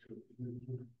escaped to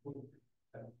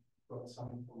got some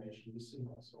information missing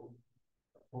also.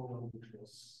 Program which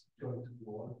was going to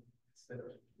war instead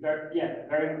of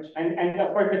very much. And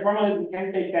of course the formalism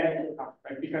can take that into account,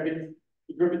 right? Because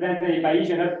it represents a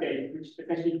Bayesian update, which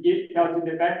essentially tells you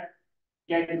the best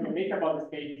get information about the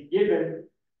state given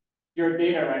your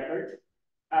data record,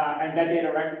 and that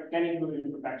data record can include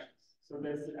imperfections. So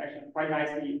this is actually quite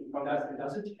nicely.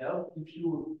 Does it help if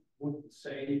you would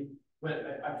say, well,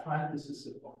 I find this is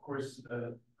of course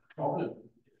a problem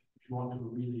if you want to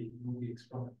really do the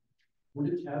experiment. Would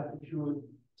it help if you would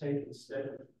take instead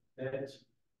of that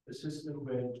a system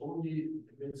where it only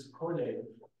emits correlated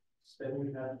forces, then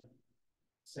you have,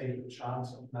 say, a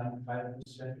chance of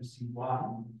 95% to see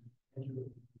one, and you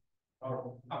are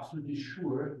absolutely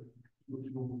sure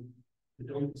you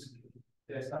don't,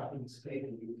 there's nothing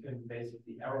escaping. You can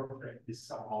basically error correct this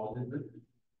somehow a little bit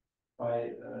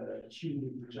by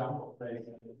tuning the jump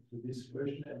operator to this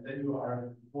version, and then you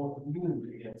are more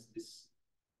immune against this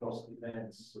lost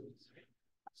events, so to say.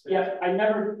 Yeah, I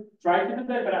never tried to do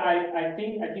that, but I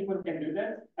think we can do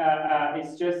that.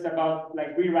 It's just about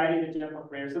like rewriting the jump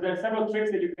operator. So there are several tricks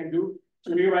that you can do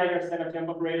to rewrite your set of jump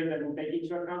operators that will take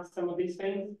into account some of these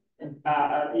things.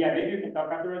 Yeah, maybe you can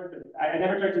talk afterwards. But I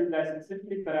never tried to do that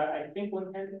specifically, but I think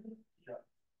one can.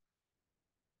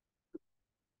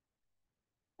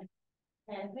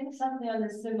 I think something on a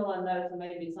similar note, or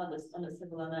maybe it's not on a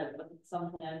similar note, but it's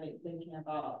something I've been thinking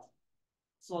about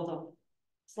sort of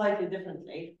slightly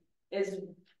differently, is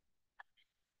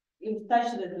you've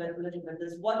touched it a little bit,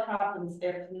 is what happens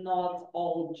if not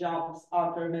all jumps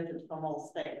are permitted from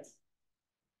all states?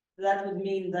 That would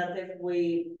mean that if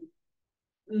we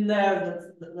know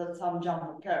that some jump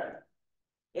occurred,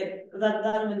 then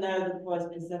we know that for a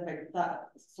specific that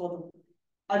sort of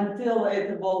until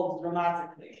it evolves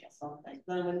dramatically or something,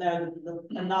 then we know that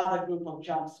another group of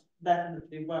jumps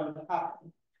definitely won't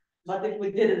happen. But if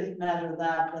we didn't measure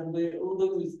that, then we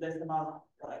lose this amount of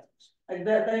right. Like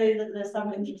there's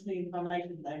some interesting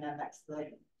information dynamics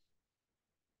that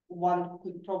one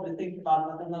could probably think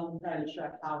about, but I'm not entirely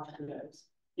sure how to do those.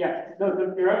 Yeah,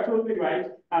 no, you're absolutely right.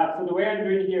 So the way I'm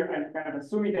doing here, I'm kind of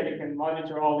assuming that you can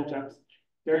monitor all the jumps.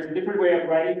 There's a different way of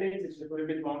writing things, it's just a little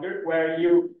bit longer, where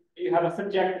you have a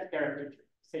subjective character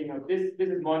saying, this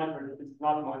is monitored, this is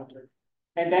not monitored.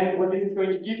 And then what this is going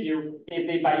to give you is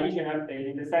a Bayesian update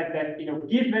in the sense that,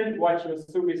 given what you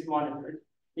assume is monitored,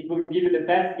 it will give you the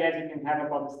best guess you can have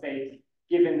about the state,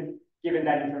 given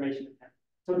that information.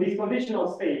 So these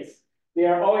conditional states, they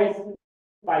are always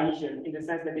Bayesian in the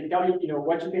sense that they tell you,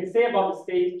 what you can say about the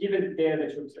state given the data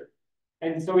that you observe.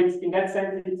 And so it's in that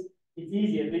sense, it's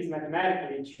easy, at least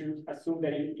mathematically, to assume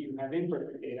that you have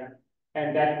imperfect data,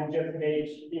 and that will just make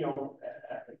it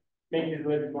a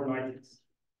little bit more noisy.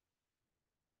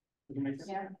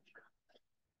 Yeah.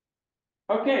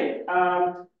 Okay.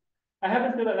 I have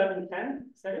until 11:10.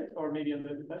 Said it, or maybe a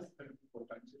little bit less.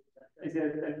 Is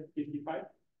it at 55?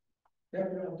 Yeah,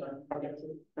 done. Okay.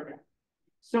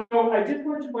 So I just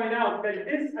want to point out that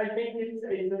this, I think, is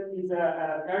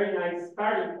a very nice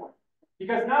starting point,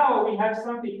 because now we have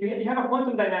something. We have a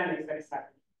quantum dynamics that is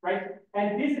happening, right?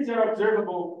 And this is your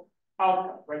observable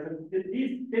outcome, right? So this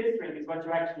bit string is what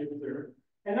you actually observe,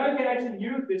 and now you can actually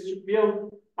use this to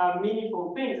build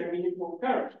meaningful things or meaningful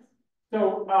curves.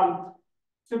 So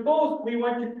suppose we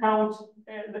want to count,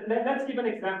 let's give an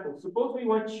example. Suppose we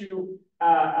want to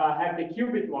have the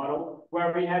qubit model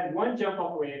where we have one jump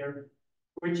operator,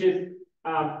 which is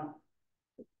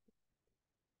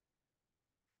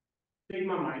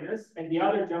sigma minus, and the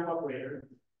other jump operator,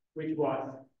 which was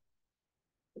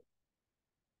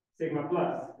sigma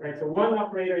plus, right? So one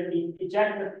operator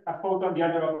ejected a photon, the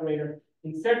other operator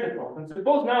inserted a photon.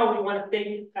 Suppose now we want to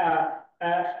take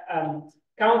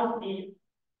count the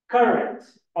current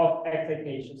of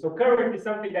excitation. So current is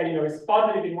something that is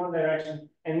positive in one direction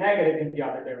and negative in the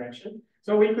other direction.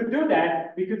 So we could do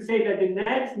that. We could say that the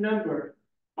next number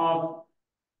of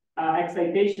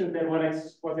excitations that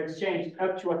was exchanged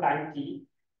up to a time t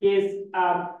is,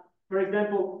 for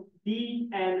example,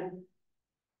 dn1,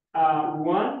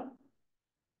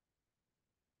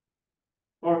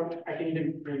 or I can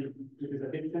even maybe do this a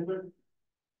bit simpler.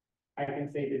 I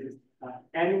can say this is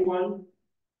n1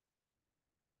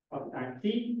 of time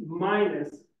t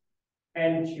minus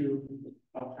n2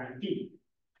 of time t.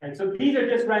 And so these are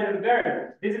just random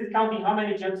variables. This is counting how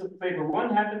many jumps of flavor 1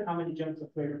 happened, how many jumps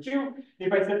of flavor 2.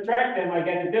 If I subtract them, I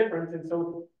get the difference. And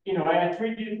so, I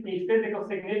attribute a physical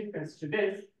significance to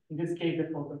this, in this case, the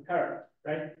photon current,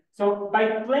 right? So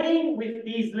by playing with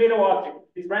these little objects,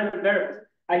 these random variables,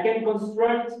 I can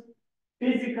construct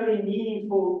physically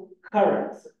meaningful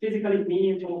currents, physically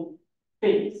meaningful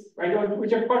things, right?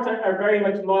 Which of course are very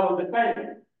much model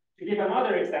dependent. To give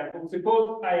another example,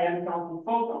 suppose I am counting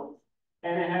photons,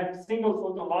 and I have single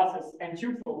photon losses and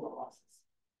 2 photon losses.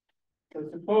 So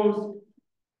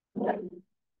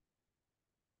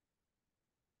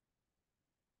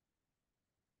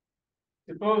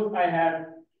suppose I have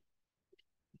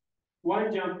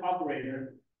one jump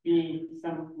operator being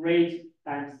some rate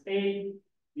times a,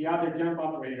 the other jump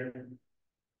operator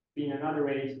being another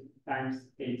rate times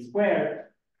a squared,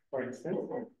 for instance,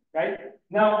 right?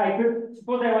 Now I could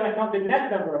suppose I want to count the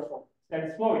net number of photons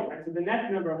that's flowing, right? So the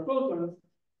net number of photons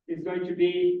is going to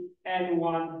be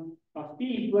n1 of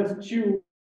p plus 2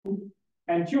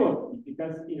 n2 of p,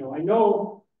 because I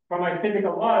know from my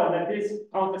physical model that this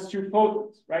counts as 2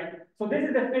 photons, right? So this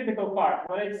is the physical part.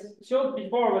 What I showed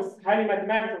before was highly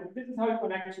mathematical. This is how you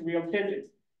connect to real physics.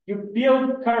 You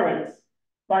build currents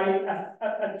by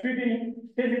attributing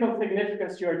physical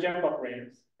significance to your jump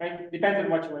operators, right? Depends on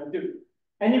what you want to do.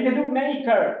 And you can do many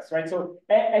currents, right? So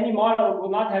any model will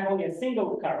not have only a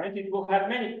single current, it will have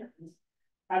many currents.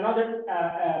 Another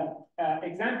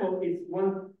example is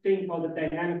one thing called the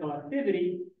dynamical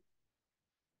activity,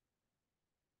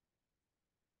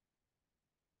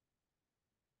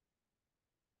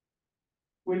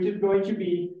 which is going to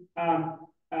be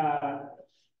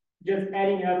just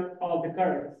adding up all the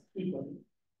currents equally.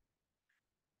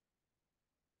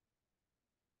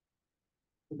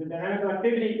 So the dynamical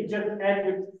activity just adds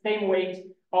with the same weight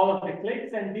all of the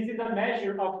clicks, and this is a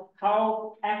measure of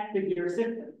how active your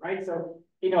system, right? So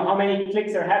how many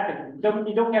clicks are happening.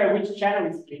 You don't care which channel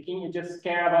is clicking, you just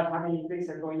care about how many clicks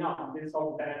are going on. This is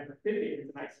all dynamical activity.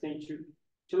 It's a nice thing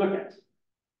to look at.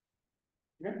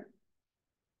 Okay.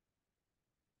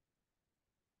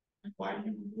 Why do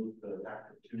you remove the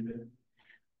factor 2 then?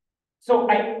 So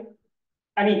I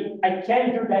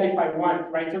can do that if I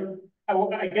want, right? So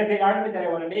I guess the argument that I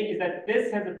want to make is that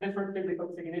this has a different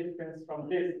physical significance from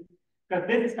this, because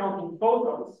this is counting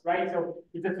photons, right? So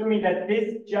it's assuming that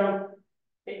this jump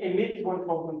emits 1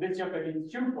 photon, this jump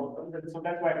emits 2 photons, and so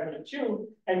that's why I put 2.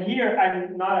 And here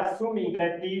I'm not assuming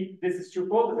that this is 2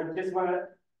 photons. I just want to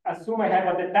assume I have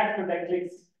a detector that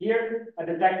clicks here, a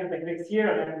detector that clicks here,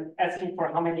 and I'm asking for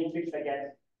how many clicks I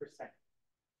get per second.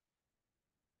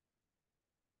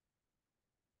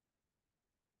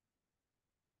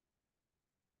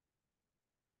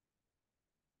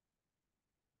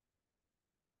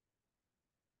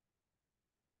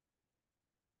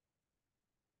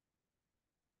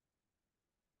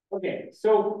 Okay,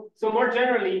 so more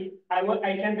generally, I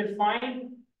can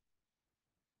define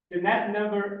the net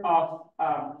number of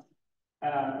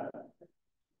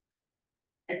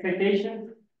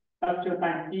excitations up to a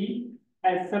time t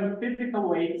as some physical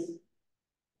weights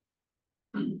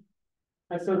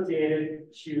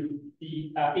associated to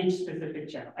the each specific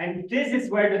channel. And this is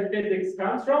where the physics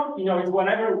comes from. It's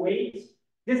whatever weight.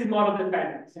 This is model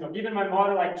dependence. Given my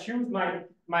model, I choose my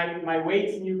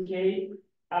weights in UK.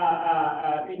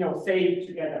 Say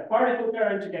to get a particle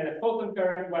current, to get a photon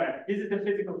current, whatever. This is the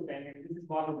physical thing, and this is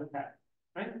model dependent,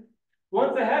 right?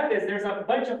 Once I have this, there's a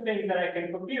bunch of things that I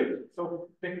can compute. So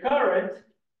the current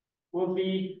will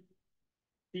be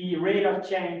the rate of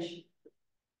change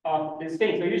of this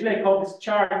thing. So usually I call this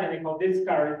charge and I call this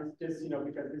current just,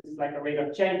 because this is like a rate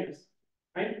of changes,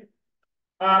 right?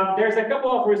 There's a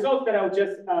couple of results that I'll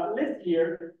just list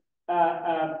here,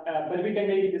 but we can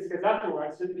maybe discuss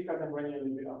afterwards just because I'm running a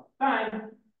little bit of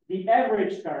time. The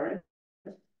average current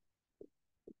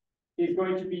is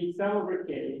going to be sum over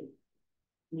k,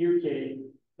 nu k,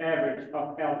 average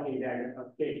of LK diagram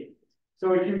of K.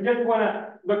 So if you just want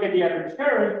to look at the average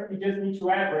current, you just need to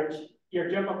average your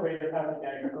jump operator LK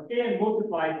diagram of K and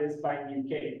multiply this by mu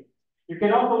K. You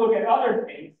can also look at other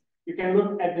things. You can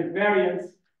look at the variance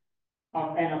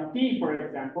of N of T, for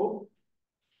example.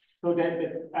 So that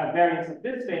the variance of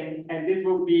this thing, and this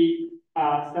will be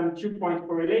some 2-point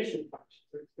correlation function.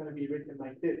 So it's going to be written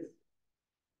like this.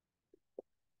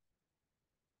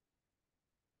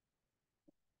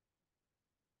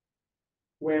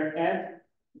 Where f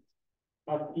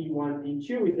of T1,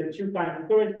 T2 is a 2 times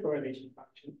current correlation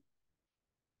function.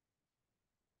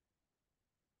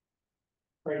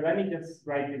 Right, let me just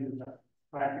write this as a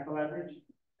practical average.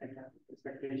 I have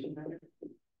expectation average.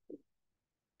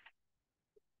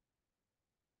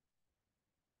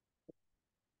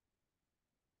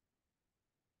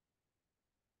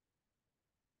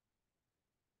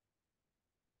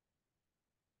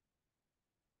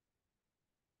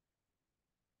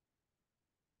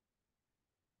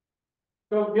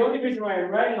 So the only reason why I'm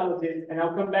writing all of this, and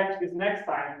I'll come back to this next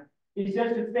time, is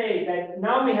just to say that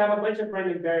now we have a bunch of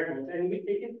random variables, and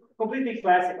it's completely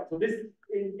classical. So this is,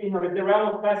 is the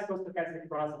realm of classical stochastic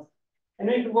process. And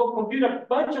then we will compute a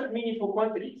bunch of meaningful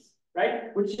quantities,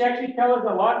 right? Which actually tell us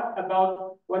a lot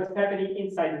about what's happening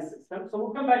inside the system. So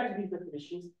we'll come back to these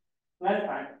definitions last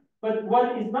time. But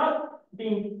what is not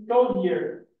being told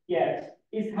here yet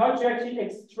is how to actually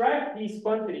extract these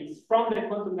quantities from the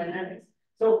quantum dynamics.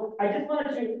 So I just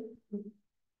wanted to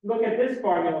look at this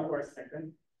formula for a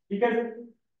second, because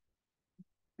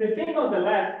the thing on the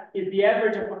left is the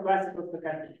average of a classical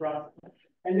stochastic process.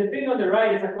 And the thing on the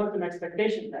right is a quantum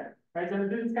expectation pattern, right? So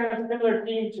this is kind of similar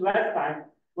theme to last time,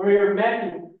 where you're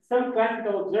mapping some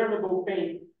classical observable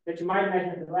thing that you might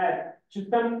measure in the lab to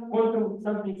some quantum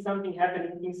something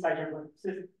happening inside your quantum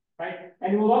system, right?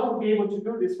 And we'll also be able to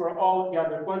do this for all the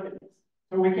other quantities.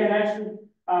 So we can actually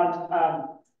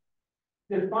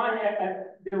define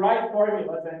the right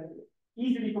formulas and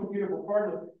easily computable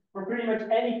formulas for pretty much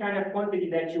any kind of quantity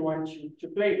that you want to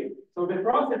play with. So the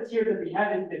process here that we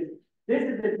have is this. This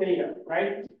is the data,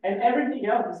 right? And everything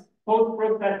else is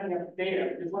post-processing of data.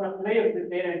 We just want to play with the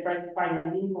data and try to find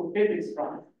meaningful physics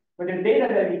from it. But the data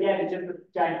that we get is just a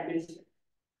giant picture,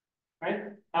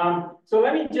 right? So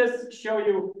let me just show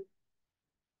you,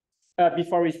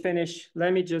 before we finish,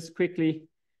 let me just quickly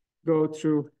go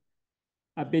through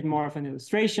a bit more of an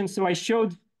illustration. So I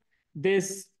showed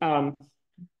this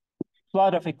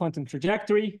plot of a quantum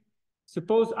trajectory.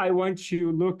 Suppose I want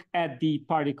to look at the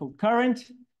particle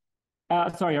current,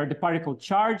 or the particle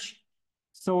charge.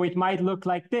 So it might look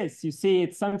like this. You see,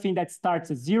 it's something that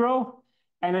starts at 0,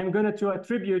 and I'm going to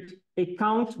attribute a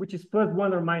count, which is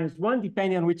 +1 or -1,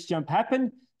 depending on which jump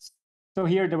happened. So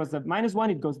here there was a -1,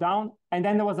 it goes down. And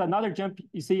then there was another jump,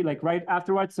 you see, like right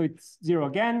afterwards. So it's 0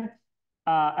 again,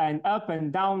 and up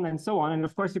and down and so on. And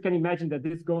of course, you can imagine that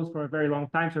this goes for a very long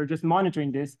time. So we're just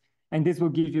monitoring this, and this will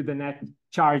give you the net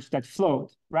charge that flowed,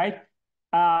 right?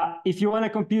 If you want to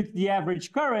compute the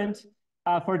average current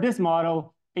for this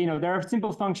model, there are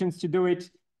simple functions to do it.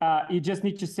 You just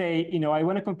need to say, I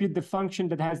want to compute the function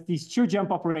that has these 2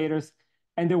 jump operators,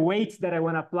 and the weights that I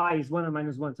want to apply is 1 or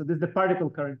 -1. So this is the particle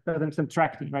current because I'm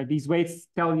subtracting, right? These weights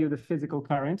tell you the physical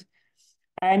current.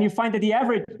 And you find that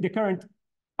the current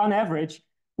on average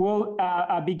will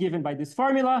be given by this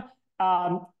formula.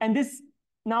 And this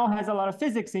now has a lot of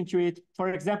physics into it. For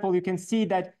example, you can see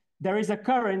that there is a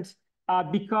current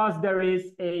because there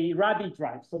is a Rabi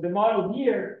drive. So the model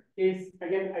here is,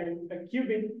 again, a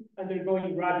qubit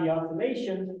undergoing Rabi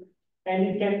oscillation, and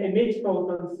it can emit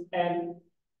photons and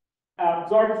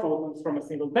absorb photons from a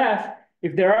single path.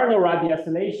 If there are no Rabi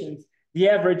oscillations, the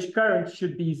average current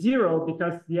should be 0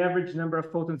 because the average number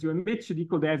of photons you emit should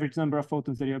equal the average number of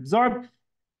photons that you absorb.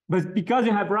 But because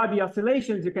you have Rabi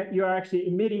oscillations, you are actually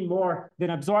emitting more than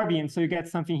absorbing, and so you get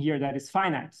something here that is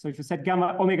finite. So if you set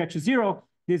gamma omega to 0,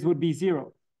 this would be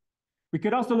 0. We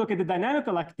could also look at the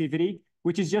dynamical activity,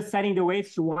 which is just setting the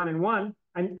weights to 1 and 1.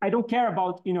 And I don't care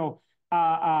about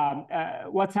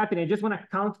what's happening. I just want to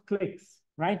count clicks,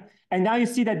 right? And now you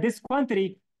see that this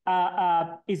quantity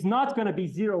is not going to be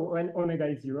 0 when omega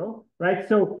is 0, right?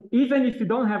 So even if you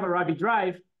don't have a Rabi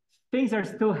drive, things are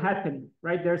still happening,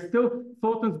 right? There are still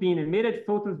photons being emitted,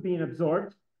 photons being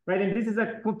absorbed, right? And this is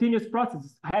a continuous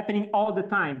process happening all the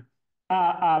time.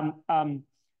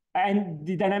 And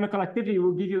the dynamical activity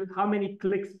will give you how many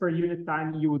clicks per unit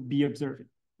time you would be observing,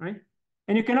 right?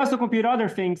 And you can also compute other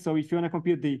things. So if you want to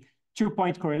compute the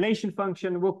 2-point correlation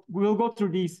function, we'll go through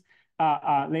these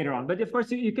later on. But of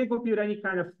course, you can compute any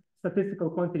kind of statistical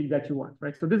quantity that you want,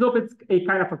 right? So this opens a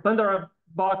kind of a Pandora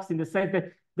box in the sense that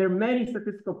there are many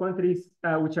statistical quantities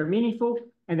which are meaningful,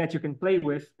 and that you can play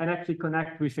with and actually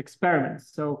connect with experiments.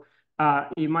 So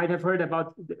you might have heard about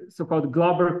so-called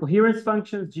global coherence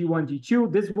functions, G1,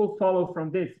 G2. This will follow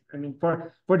from this. I mean,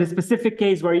 for the specific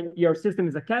case where your system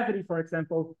is a cavity, for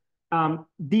example,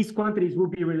 these quantities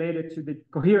will be related to the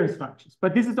coherence functions.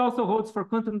 But this is also holds for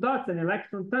quantum dots and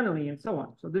electron tunneling and so on.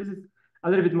 So this is a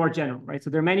little bit more general, right? So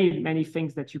there are many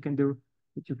things that you can do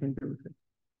with it.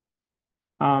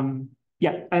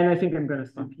 Yeah, and I think I'm going to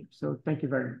stop here. So thank you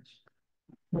very much.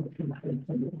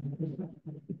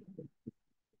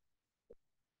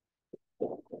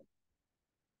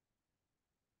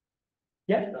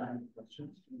 Yeah.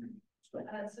 So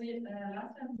last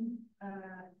time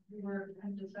we were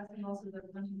kind of discussing also the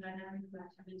quantum dynamic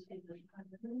reactivity in the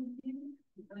quantum field.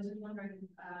 I was just wondering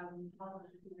how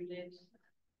it relates.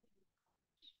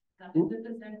 Is it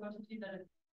the same quantity that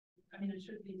it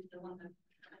should be the one that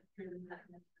driven that?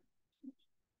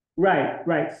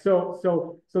 Right. So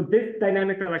this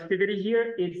dynamical activity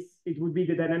here it would be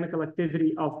the dynamical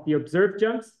activity of the observed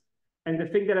jumps. And the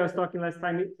thing that I was talking last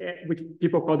time, which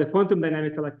people call the quantum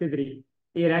dynamical activity,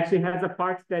 it actually has a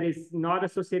part that is not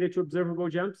associated to observable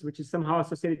jumps, which is somehow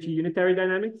associated to unitary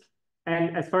dynamics.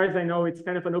 And as far as I know, it's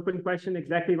kind of an open question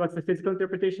exactly what's the physical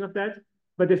interpretation of that.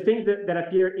 But the things that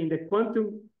appear in the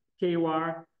quantum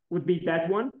KUR would be that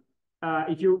one.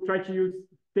 If you try to use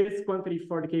this quantity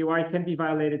for the KUR, it can be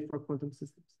violated for quantum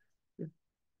systems. Yeah.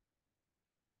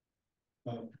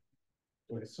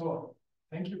 So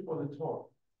thank you for the talk.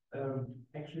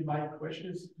 Actually, my question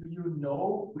is, do you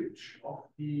know which of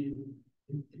the,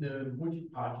 in a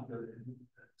multi-particle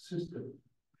system,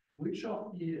 which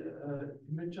of the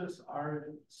emitters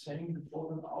are sending the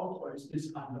photon out, or is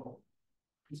this unknown?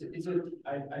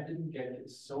 I didn't get it.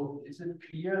 So is it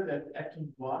clear that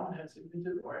atom 1 has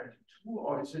emitted or atom 2,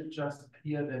 or is it just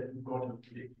clear that you got a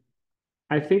click?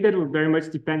 I think that would very much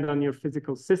depend on your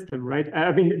physical system, right?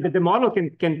 I mean, the model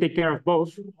can take care of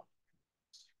both.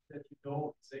 That you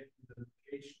know exactly the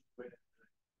location where.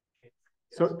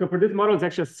 So for this model, it's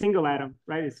actually a single atom,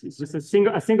 right? It's just a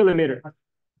single emitter.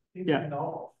 Yeah.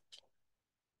 Now,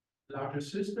 larger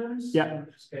systems, yeah,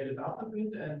 scale it up a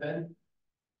bit, and then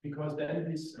because then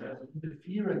this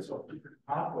interference of different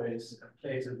pathways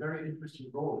plays a very interesting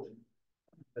role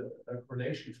in the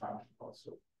correlation function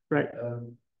also. Right.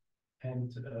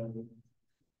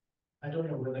 I don't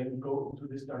know whether you go into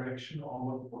this direction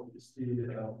or what is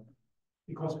the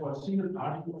because for a single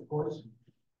particle, of course,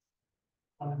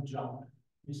 on a jump,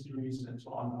 histories and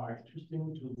so on are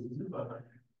interesting to deliver.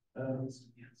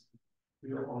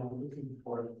 We are all looking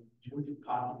for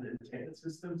multi-particle entangled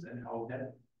systems and how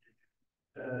that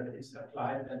is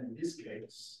applied and in this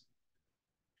case.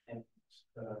 And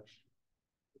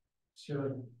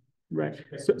sure. Right.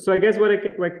 So I guess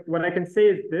what I can say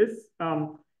is this: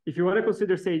 if you want to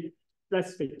consider, say,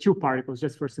 let's say 2 particles,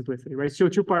 just for simplicity, right? So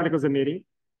 2 particles emitting,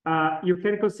 you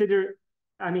can consider,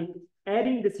 I mean,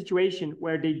 adding the situation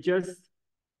where the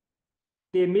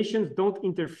emissions don't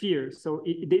interfere. So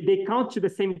they count to the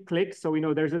same click. So,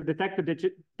 there's a detector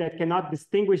that cannot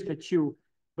distinguish the 2,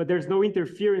 but there's no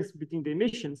interference between the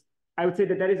emissions. I would say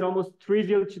that is almost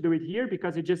trivial to do it here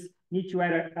because you just need to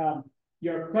add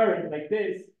your current like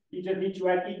this. You just need to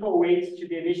add equal weights to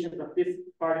the emissions of this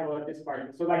particle or this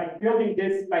particle. So like building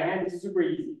this by hand is super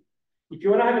easy. If you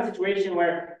want to have a situation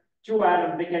where 2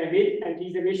 atoms, they can emit and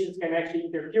these emissions can actually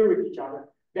interfere with each other,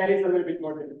 that is a little bit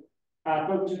more difficult.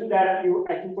 But to do that,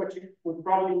 I think what you would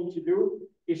probably need to do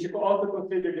is you also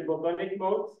consider the bosonic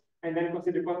modes and then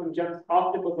consider quantum jumps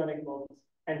of the bosonic modes,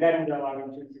 and that would allow you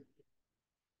to interfere.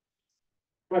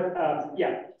 But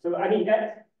yeah, so I mean,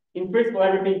 in principle,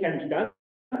 everything can be done,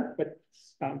 but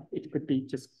it could be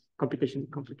just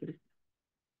computationally complicated.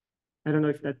 I don't know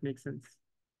if that makes sense.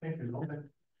 Thank you. Okay.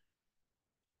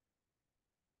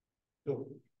 So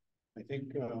I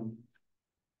think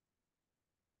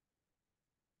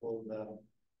we'll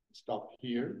stop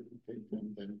here. Okay,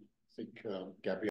 and then I think Gabriel.